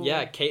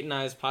Kate and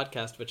I's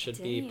podcast, which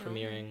should be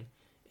premiering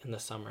in the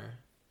summer.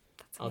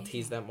 I'll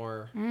tease that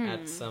more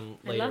at some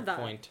later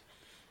point.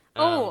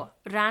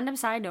 Random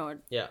side note.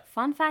 Yeah.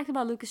 Fun fact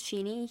about Lucas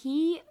Chini: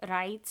 he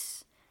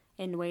writes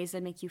in ways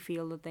that make you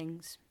feel the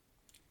things.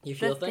 You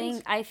feel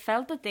things? I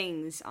felt the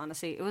things,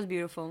 honestly. It was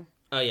beautiful.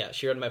 Oh, yeah.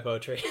 She read my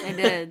poetry. I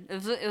did.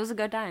 It was a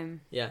good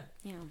time. Yeah.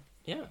 Yeah.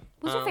 Yeah.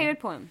 What's your favorite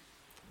poem?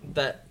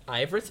 That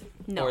I've written?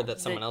 No. Or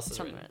that someone else has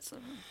written?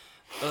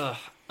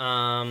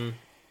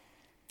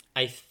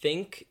 I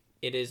think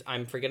it is...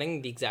 I'm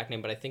forgetting the exact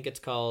name, but I think it's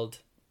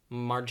called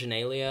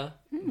Marginalia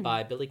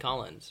by Billy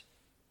Collins.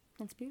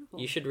 That's beautiful.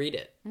 You should read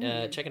it.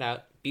 Check it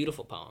out.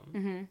 Beautiful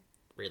poem.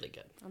 Really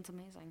good. That's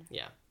amazing.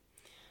 Yeah.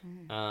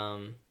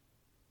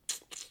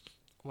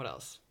 What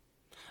else?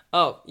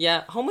 Oh,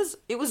 yeah, home was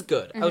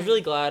good. I was really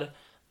glad.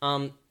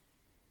 And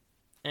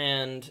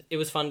it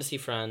was fun to see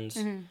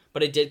friends,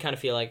 but it did kind of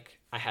feel like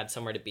I had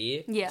somewhere to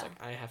be. Yeah. It's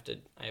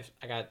like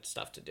I got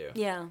stuff to do.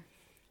 Yeah.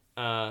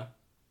 And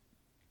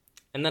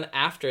then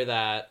after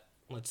that,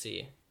 let's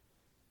see.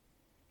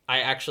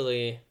 I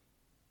actually,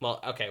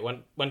 went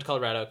to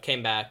Colorado,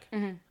 came back.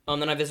 And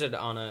then I visited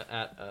Anna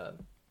at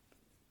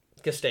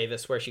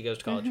Gustavus, where she goes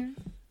to college.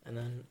 And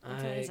then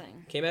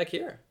came back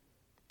here.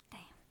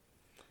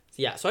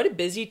 Yeah, so I had a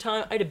busy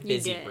time. I had a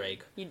busy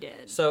break. You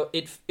did. So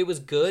it was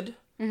good.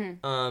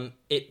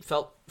 It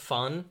felt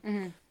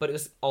fun, but it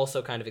was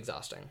also kind of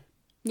exhausting.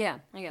 Yeah,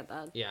 I get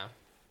that. Yeah.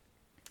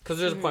 Because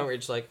there's a point where you're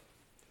just like,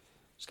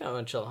 just kind of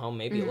want to chill at home,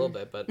 maybe a little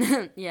bit, but...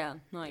 Yeah,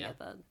 no, I get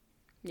that.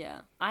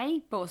 Yeah.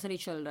 I personally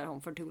chilled at home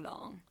for too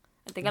long.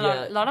 I think a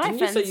lot of my friends...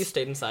 Didn't you say you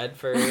stayed inside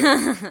for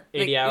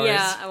 80 hours?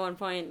 Yeah, at one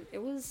point.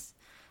 It was...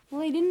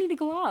 Well, I didn't need to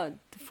go out.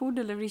 The food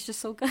delivery is just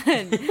so good.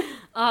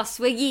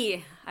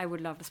 Swiggy. I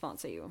would love to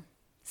sponsor you.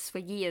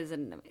 Swiggy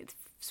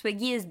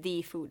is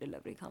the food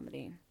delivery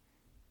company.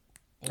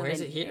 Where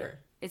is it here?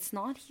 It's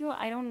not here.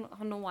 I don't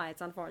know why.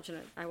 It's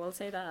unfortunate. I will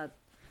say that.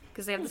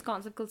 Because they have this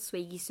concept called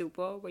Swiggy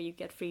Super where you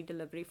get free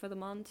delivery for the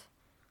month.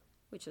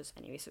 Which is,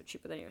 anyway, so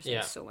cheaper than yours.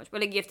 Yeah. So much.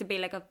 But, like, you have to pay,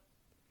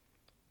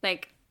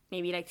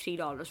 maybe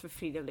 $3 for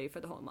free delivery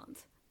for the whole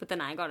month. But then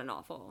I got an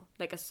offer,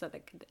 a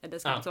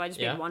discount. So I just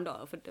paid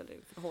 $1 for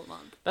delivery for the whole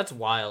month. That's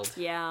wild.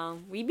 Yeah,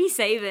 we be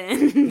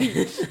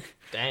saving.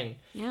 Dang.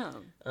 Yeah.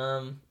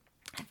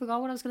 I forgot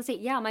what I was gonna say.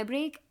 Yeah, my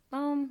break. A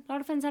lot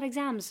of friends had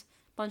exams.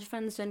 Bunch of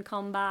friends didn't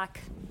come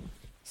back.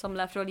 Some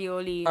left really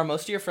early. Are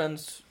most of your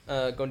friends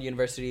going to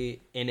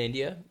university in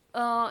India?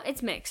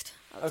 It's mixed.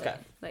 I would say.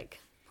 Like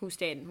who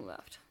stayed and who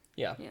left.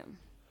 Yeah. Yeah.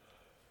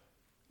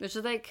 Which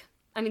is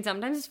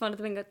sometimes it's fun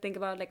to think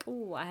about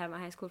I have my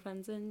high school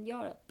friends in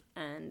Europe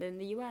and in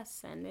the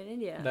US and in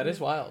India. That is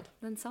wild.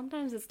 Then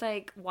sometimes it's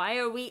like, why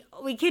are we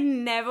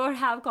can never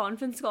have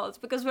conference calls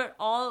because we're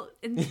all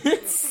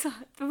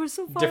we're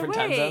so far different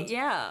away. Time zones?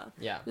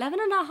 Yeah. 11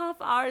 and a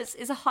half hours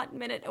is a hot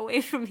minute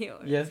away from here.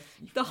 Yes.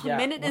 The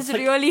minute is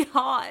really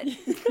hot.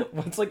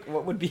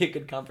 What would be a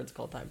good conference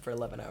call time for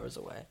 11 hours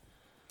away?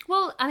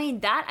 Well,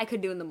 that I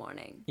could do in the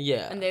morning.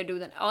 Yeah. And they do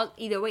that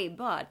either way,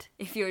 but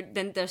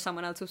then there's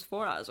someone else who's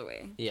 4 hours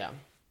away. Yeah.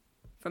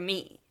 From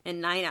me,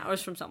 and 9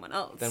 hours from someone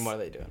else. Then what are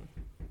they doing?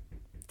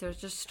 They're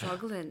just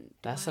struggling.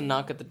 That's a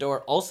knock at the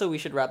door. Also, we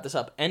should wrap this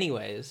up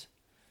anyways.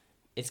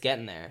 It's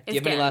getting there. Do you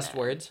have any last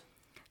words?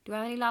 Do I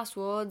have any last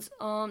words?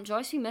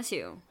 Joyce, we miss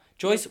you.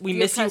 Joyce, we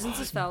miss you. Your presence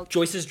is felt.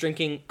 Joyce is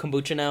drinking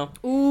kombucha now.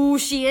 Ooh,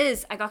 she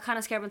is. I got kind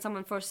of scared when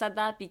someone first said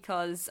that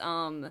because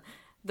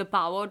the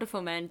power to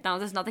ferment, now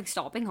there's nothing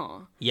stopping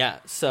her. Yeah,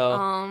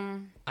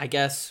 so I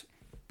guess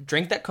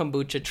drink that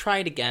kombucha. Try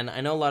it again. I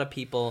know a lot of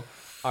people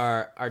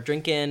are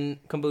drinking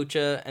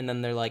kombucha and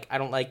then they're like, I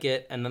don't like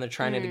it, and then they're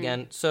trying it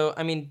again. So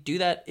do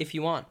that if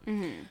you want.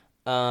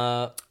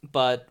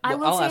 But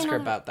I'll ask her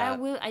about that.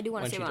 I do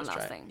want to say one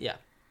last thing. Yeah.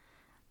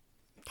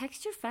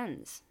 Text your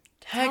friends.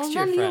 Text Tell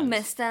your them friends. you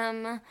miss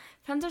them.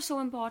 Friends are so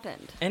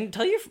important. And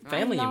tell your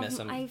family you miss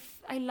them.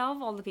 I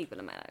love all the people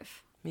in my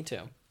life. Me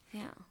too.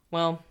 Yeah.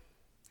 Well,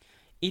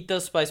 eat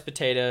those spiced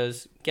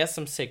potatoes. Get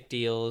some sick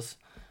deals.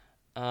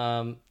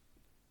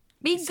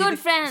 Be good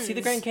friends. See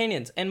the Grand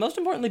Canyons. And most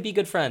importantly, be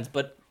good friends.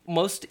 But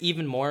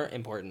even more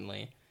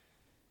importantly,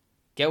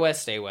 get wet,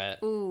 stay wet.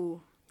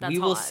 Ooh, that's We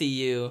will hot. see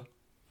you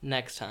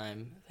next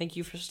time. Thank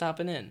you for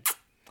stopping in.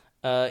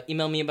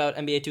 Email me about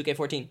NBA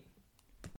 2K14.